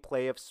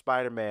gameplay of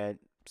Spider-Man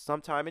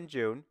sometime in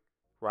June,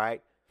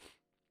 right?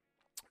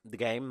 The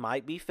game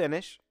might be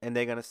finished, and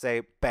they're going to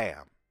say,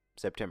 bam,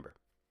 September.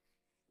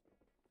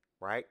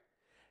 right?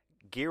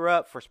 Gear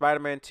up for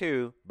Spider-Man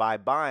 2 by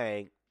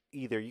buying,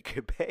 either you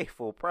could pay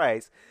full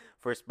price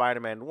for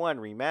Spider-Man 1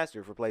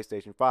 Remastered for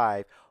PlayStation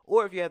 5,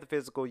 or if you have the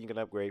physical, you can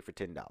upgrade for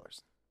 $10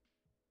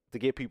 to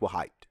get people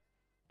hyped.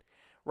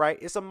 Right?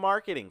 It's a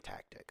marketing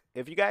tactic.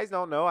 If you guys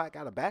don't know, I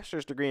got a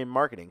bachelor's degree in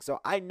marketing,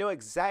 so I know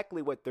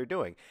exactly what they're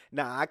doing.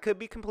 Now, I could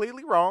be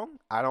completely wrong.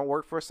 I don't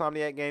work for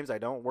Insomniac Games. I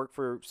don't work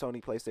for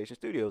Sony PlayStation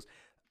Studios,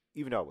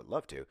 even though I would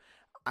love to.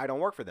 I don't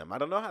work for them. I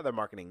don't know how their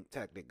marketing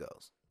tactic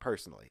goes,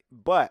 personally.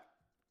 But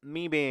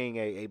me being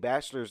a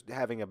bachelor's,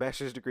 having a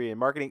bachelor's degree in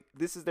marketing,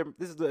 this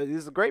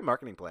is a great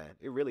marketing plan.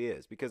 It really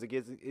is, because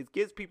it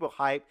gives people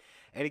hype,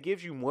 and it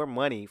gives you more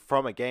money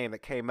from a game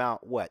that came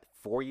out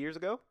 4 years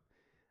ago.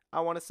 I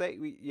want to say,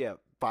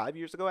 5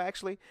 years ago,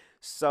 actually.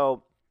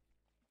 So,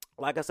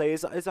 like I say,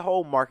 it's a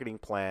whole marketing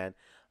plan.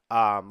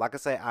 Like I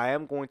say, I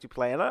am going to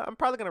play, and I'm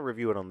probably going to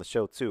review it on the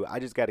show, too. I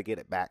just got to get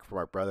it back from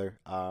my brother.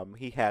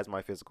 He has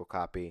my physical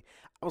copy.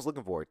 I was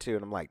looking for it, too,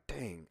 and I'm like,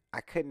 dang,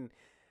 I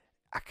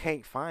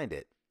can't find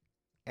it.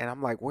 And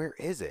I'm like, where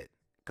is it?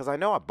 Because I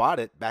know I bought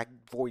it back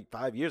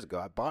 5 years ago.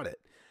 I bought it.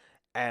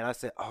 And I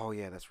said, oh,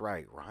 yeah, that's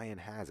right. Ryan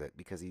has it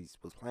because he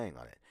was playing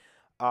on it.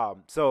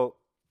 So,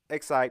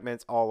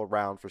 excitement's all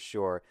around for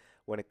sure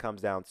when it comes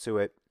down to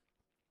it.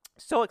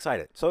 So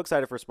excited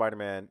for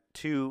Spider-Man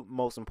 2,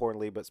 most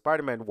importantly, but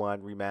Spider-Man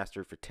 1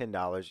 remastered for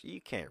 $10.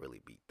 You can't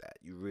really beat that.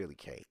 You really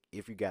can't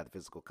if you got the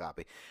physical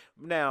copy.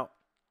 Now,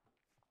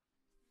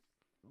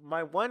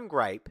 my one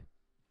gripe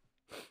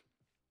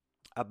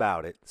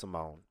about it,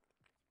 Simone,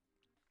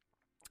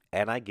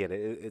 and I get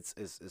it, it's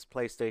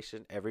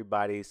PlayStation.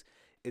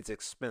 It's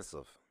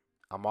expensive.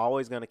 I'm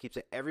always going to keep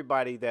saying,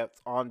 everybody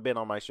that's been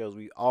on my shows,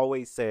 we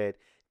always said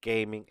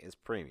gaming is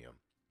premium.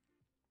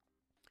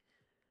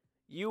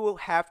 You will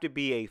have to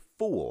be a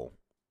fool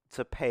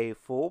to pay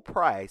full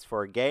price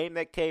for a game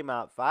that came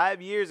out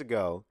 5 years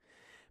ago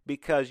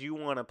because you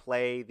want to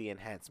play the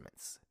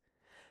enhancements.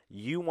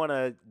 You want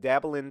to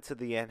dabble into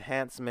the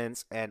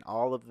enhancements and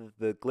all of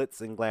the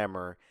glitz and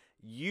glamour.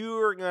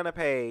 You're going to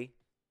pay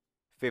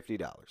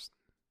 $50.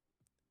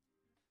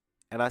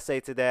 And I say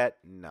to that,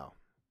 no.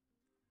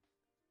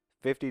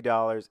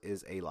 $50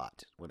 is a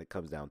lot when it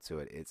comes down to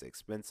it. It's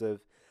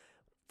expensive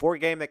for a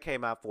game that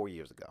came out 4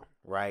 years ago,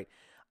 right?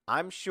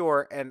 I'm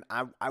sure, and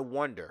I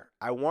wonder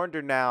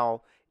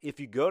now, if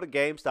you go to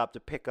GameStop to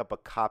pick up a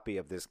copy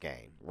of this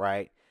game,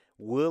 right,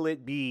 will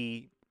it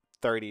be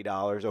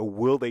 $30 or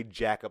will they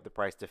jack up the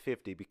price to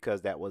 $50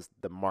 because that was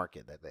the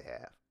market that they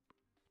have?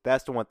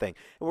 That's the one thing.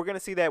 And we're going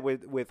to see that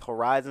with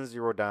Horizon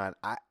Zero Dawn.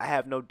 I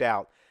have no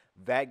doubt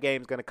that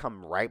game's going to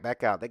come right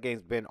back out. That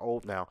game's been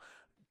old now.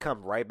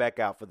 Come right back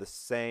out for the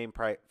same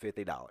price,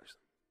 $50.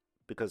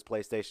 Because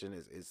PlayStation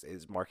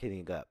is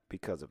marketing up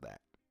because of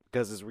that.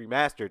 Because it's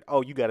remastered.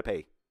 Oh, you got to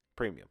pay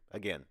premium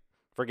again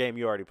for a game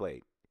you already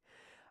played.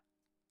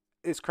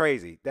 It's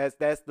crazy. That's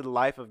the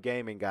life of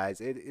gaming,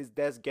 guys.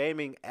 That's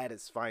gaming at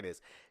its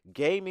finest.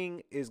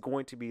 Gaming is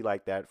going to be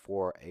like that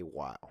for a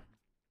while.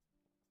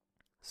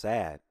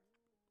 Sad,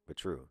 but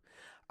true.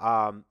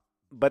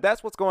 But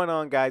that's what's going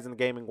on, guys, in the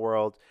gaming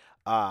world.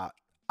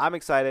 I'm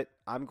excited.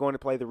 I'm going to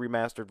play the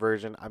remastered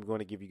version. I'm going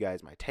to give you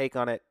guys my take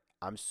on it.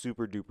 I'm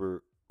super duper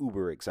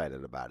uber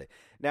excited about it.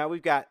 Now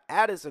we've got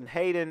Addison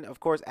Hayden. Of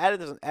course,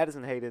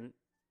 Addison Hayden,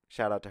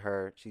 shout out to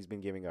her. She's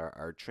been giving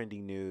our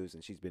trending news,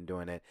 and she's been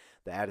doing it.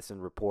 The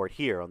Addison Report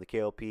here on the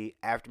K.L.P.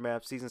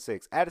 Aftermath Season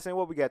 6. Addison,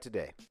 what we got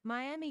today?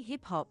 Miami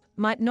hip-hop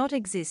might not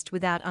exist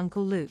without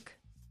Uncle Luke.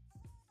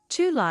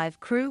 2 Live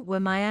Crew were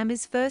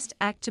Miami's first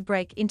act to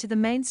break into the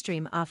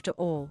mainstream after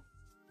all.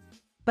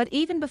 But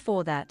even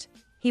before that,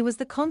 he was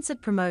the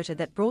concert promoter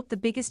that brought the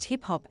biggest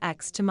hip-hop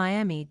acts to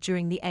Miami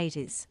during the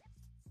 80s.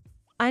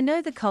 I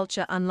know the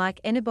culture unlike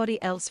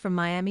anybody else from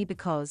Miami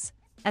because,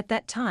 at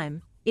that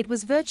time, it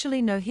was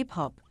virtually no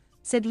hip-hop,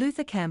 said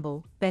Luther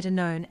Campbell, better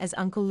known as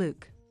Uncle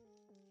Luke.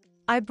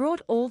 I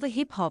brought all the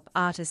hip-hop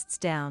artists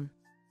down.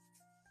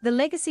 The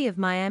legacy of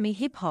Miami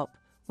hip-hop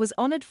was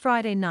honored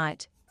Friday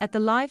night at the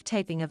live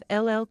taping of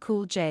LL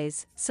Cool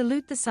J's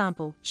Salute the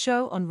Sample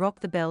show on Rock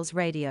the Bells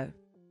Radio.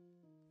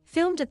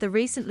 Filmed at the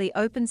recently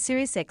opened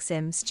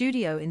SiriusXM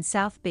studio in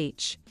South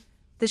Beach,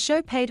 the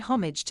show paid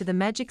homage to the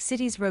Magic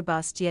City's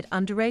robust yet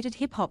underrated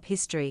hip-hop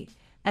history,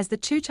 as the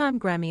 2-time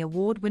Grammy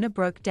Award winner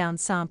broke down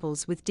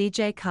samples with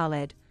DJ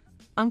Khaled,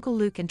 Uncle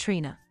Luke and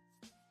Trina.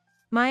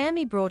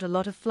 Miami brought a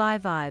lot of fly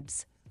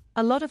vibes,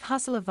 a lot of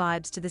hustler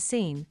vibes to the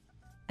scene,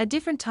 a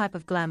different type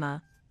of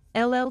glamour,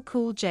 LL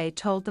Cool J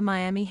told the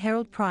Miami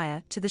Herald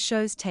prior to the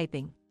show's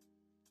taping.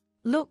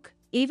 Look,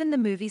 even the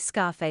movie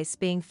Scarface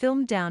being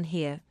filmed down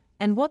here,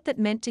 and what that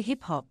meant to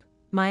hip-hop,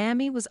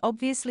 Miami was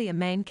obviously a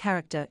main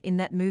character in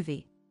that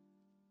movie.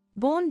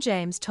 Born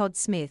James Todd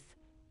Smith,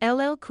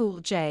 LL Cool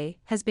J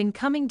has been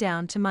coming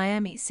down to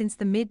Miami since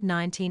the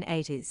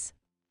mid-1980s.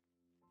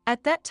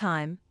 At that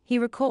time, he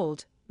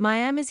recalled,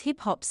 Miami's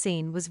hip-hop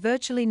scene was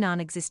virtually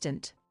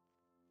non-existent.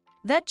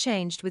 That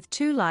changed with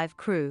 2 Live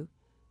Crew,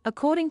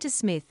 according to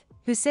Smith,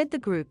 who said the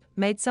group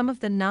made some of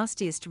the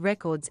nastiest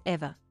records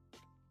ever.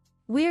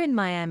 We're in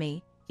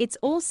Miami, It's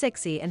all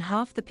sexy and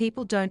half the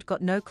people don't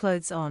got no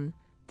clothes on,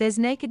 there's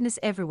nakedness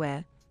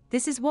everywhere,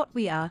 this is what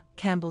we are,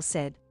 Campbell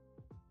said.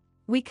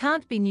 We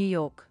can't be New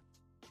York.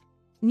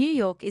 New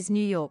York is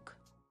New York.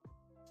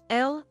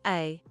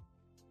 L.A.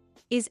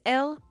 is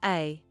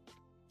L.A.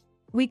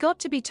 We got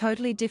to be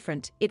totally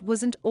different, it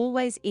wasn't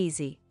always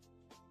easy.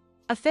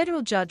 A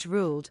federal judge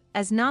ruled,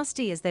 as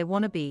nasty as they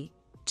wanna be,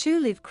 2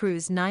 Live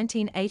Crew's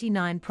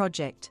 1989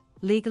 project,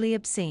 legally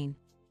obscene.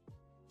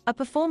 A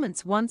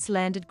performance once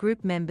landed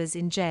group members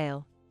in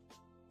jail.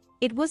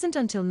 It wasn't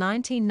until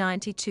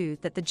 1992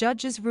 that the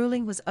judge's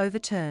ruling was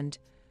overturned,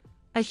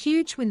 a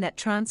huge win that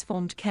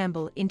transformed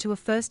Campbell into a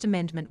First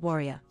Amendment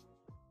warrior.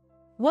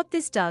 What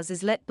this does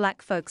is let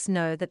black folks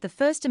know that the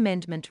First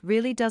Amendment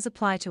really does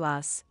apply to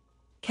us,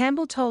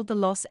 Campbell told the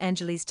Los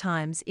Angeles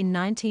Times in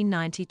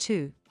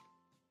 1992.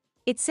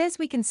 It says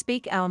we can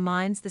speak our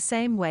minds the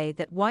same way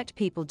that white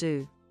people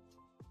do.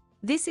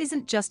 This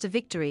isn't just a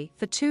victory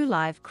for 2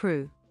 Live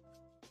Crew.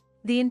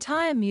 The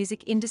entire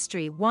music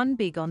industry won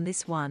big on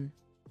this one.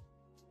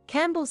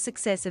 Campbell's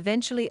success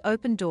eventually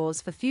opened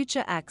doors for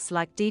future acts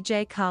like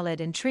DJ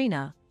Khaled and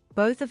Trina,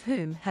 both of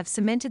whom have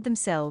cemented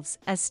themselves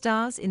as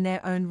stars in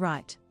their own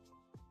right.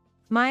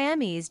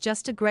 Miami is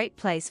just a great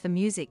place for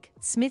music,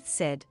 Smith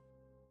said.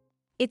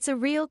 It's a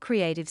real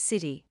creative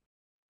city.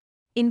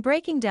 In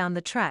breaking down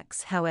the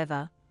tracks,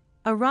 however,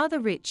 a rather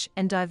rich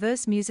and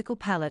diverse musical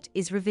palette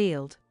is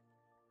revealed.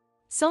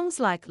 Songs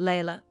like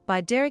Layla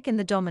by Derek and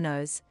the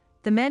Dominos,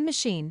 The Man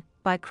Machine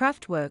by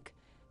Kraftwerk,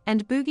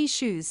 and Boogie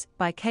Shoes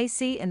by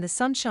KC and the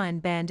Sunshine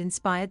Band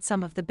inspired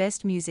some of the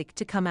best music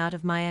to come out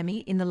of Miami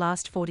in the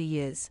last 40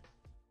 years.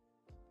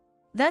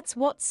 That's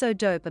what's so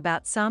dope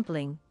about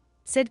sampling,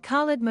 said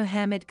Khaled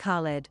Mohammed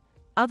Khaled,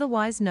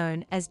 otherwise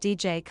known as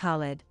DJ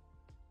Khaled.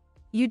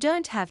 You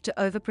don't have to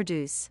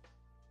overproduce.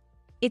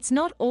 It's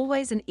not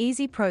always an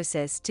easy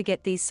process to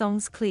get these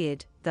songs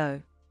cleared,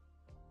 though.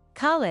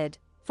 Khaled,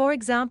 for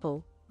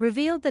example,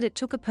 revealed that it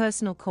took a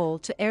personal call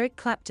to Eric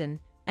Clapton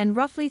and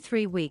roughly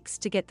 3 weeks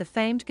to get the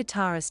famed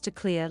guitarist to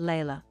clear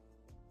Layla.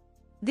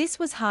 This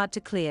was hard to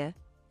clear,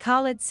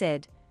 Khaled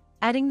said,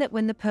 adding that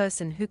when the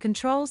person who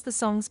controls the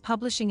song's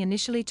publishing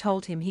initially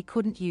told him he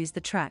couldn't use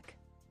the track.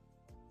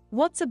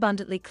 What's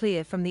abundantly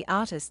clear from the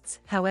artists,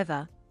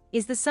 however,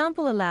 is the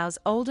sample allows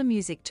older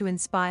music to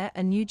inspire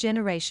a new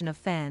generation of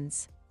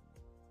fans.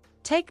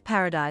 Take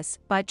Paradise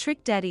by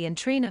Trick Daddy and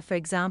Trina for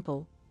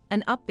example,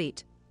 an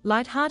upbeat,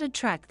 light-hearted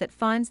track that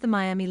finds the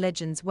Miami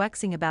legends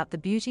waxing about the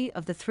beauty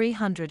of the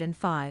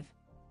 305.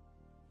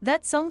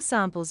 That song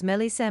samples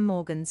Melly Sam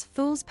Morgan's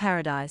Fool's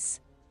Paradise,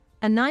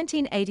 a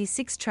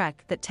 1986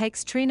 track that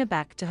takes Trina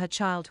back to her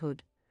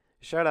childhood.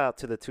 Shout out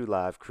to the 2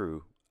 Live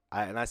Crew.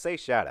 And I say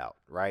shout out,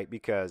 right?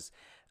 Because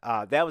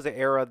that was an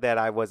era that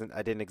I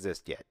didn't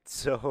exist yet.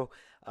 So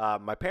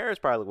my parents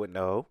probably wouldn't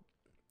know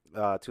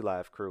 2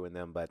 Live Crew and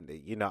them, but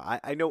you know,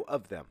 I know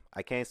of them.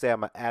 I can't say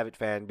I'm an avid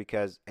fan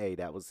because hey,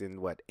 that was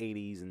in what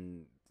 80s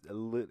and I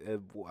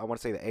want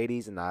to say the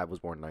 80s, and I was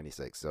born in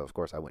 96, so of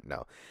course I wouldn't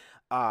know.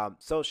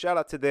 So shout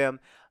out to them.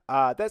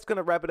 That's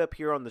gonna wrap it up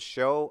here on the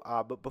show.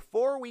 But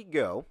before we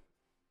go,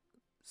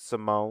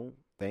 Simone,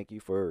 thank you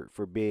for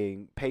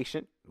being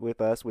patient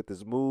with us with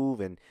this move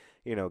and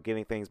you know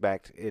getting things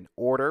back in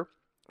order.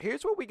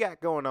 Here's what we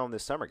got going on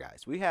this summer,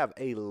 guys. We have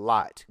a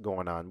lot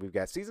going on. We've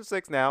got season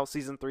 6 now,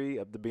 season 3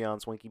 of the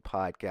Beyond Swanky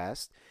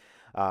podcast.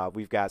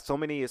 We've got so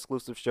many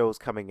exclusive shows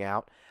coming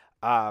out.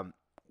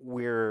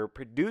 We're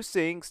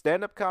producing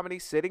stand-up comedy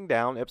Sitting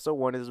Down. Episode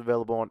 1 is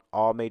available on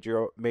all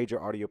major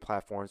audio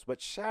platforms.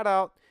 But shout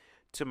out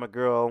to my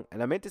girl,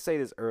 and I meant to say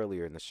this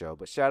earlier in the show,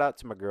 but shout out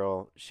to my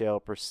girl,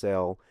 Shell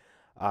Purcell,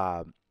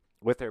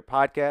 with her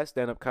podcast,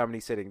 Stand-Up Comedy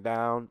Sitting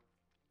Down,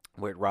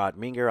 with Rod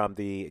Minger. I'm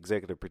the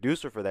executive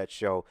producer for that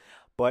show.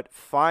 But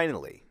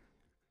finally,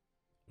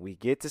 we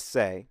get to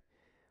say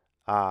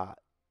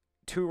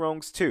Two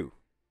Wrongs 2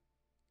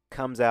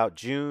 comes out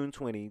June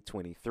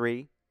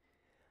 2023.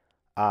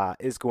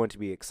 It's going to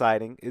be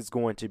exciting. It's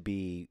going to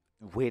be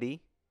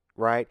witty,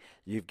 right?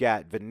 You've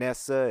got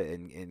Vanessa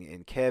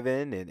and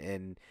Kevin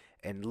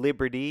and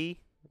Liberty,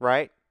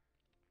 right?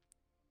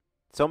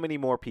 So many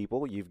more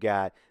people. You've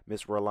got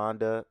Miss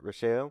Rolanda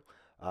Rochelle.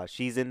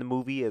 She's in the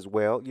movie as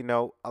well. You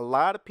know, a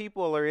lot of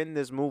people are in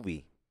this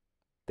movie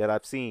that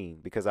I've seen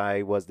because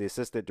I was the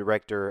assistant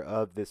director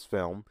of this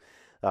film.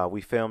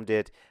 We filmed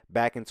it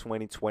back in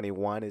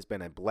 2021. It's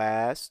been a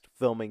blast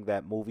filming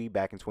that movie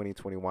back in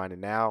 2021.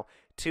 And now,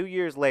 2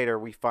 years later,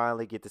 we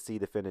finally get to see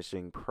the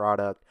finishing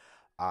product.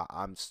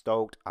 I'm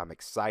stoked. I'm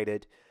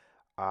excited.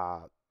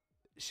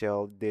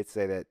 Shell did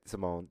say that,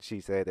 Simone,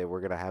 she said that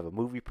we're going to have a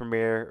movie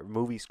premiere,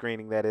 movie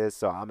screening that is.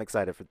 So I'm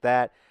excited for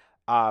that.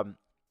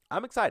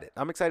 I'm excited.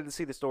 I'm excited to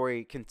see the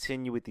story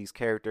continue with these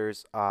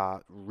characters,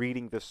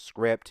 reading the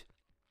script,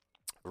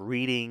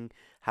 reading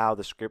how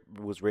the script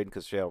was written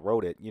because Shell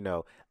wrote it. You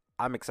know,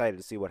 I'm excited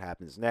to see what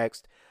happens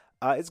next.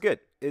 It's good.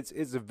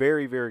 It's a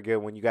very, very good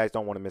one. You guys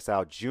don't want to miss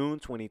out. June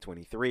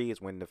 2023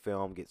 is when the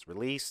film gets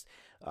released.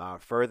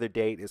 Further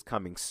date is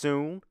coming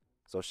soon.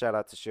 So shout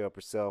out to Shell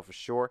Purcell for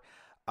sure.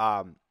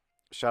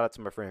 shout out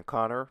to my friend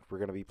Connor. We're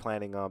going to be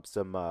planning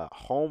some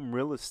home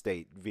real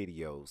estate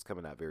videos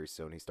coming out very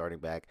soon. He's starting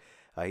back.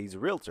 He's a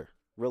realtor,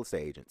 real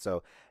estate agent.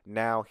 So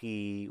now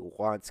he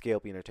wants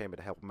K.L.P Entertainment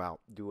to help him out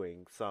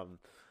doing some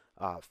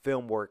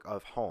film work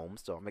of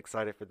homes. So I'm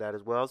excited for that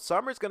as well.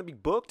 Summer's going to be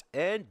booked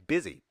and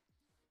busy.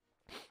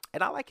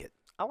 And I like it.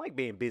 I like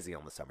being busy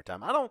on the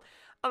summertime. I don't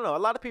know. A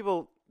lot of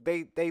people,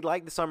 they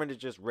like the summer to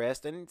just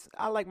rest, and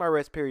I like my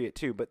rest period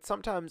too. But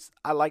sometimes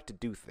I like to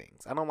do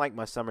things. I don't like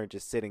my summer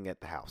just sitting at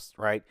the house,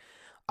 right?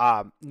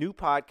 New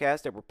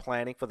podcast that we're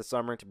planning for the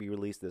summer to be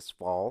released this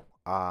fall,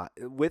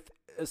 with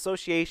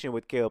association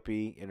with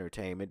K.L.P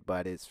Entertainment,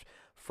 but it's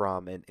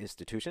from an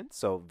institution.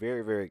 So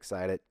very, very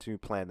excited to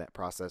plan that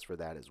process for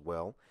that as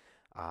well.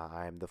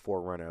 I'm the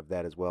forerunner of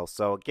that as well.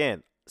 So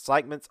again,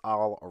 excitements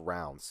all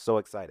around. So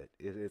excited.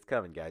 It's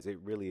coming, guys. It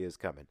really is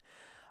coming.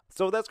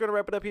 So that's going to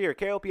wrap it up here.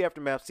 K.L.P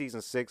Aftermath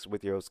Season 6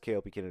 with your host,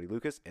 K.L.P Kennedy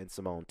Lucas and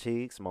Simone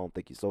Teags. Simone,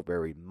 thank you so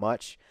very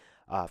much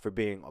for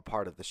being a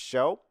part of the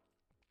show.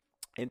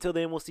 Until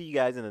then, we'll see you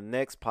guys in the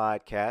next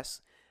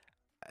podcast.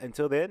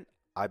 Until then,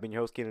 I've been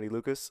your host, Kennedy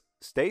Lucas.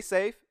 Stay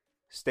safe.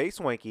 Stay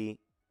swanky.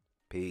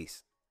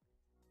 Peace.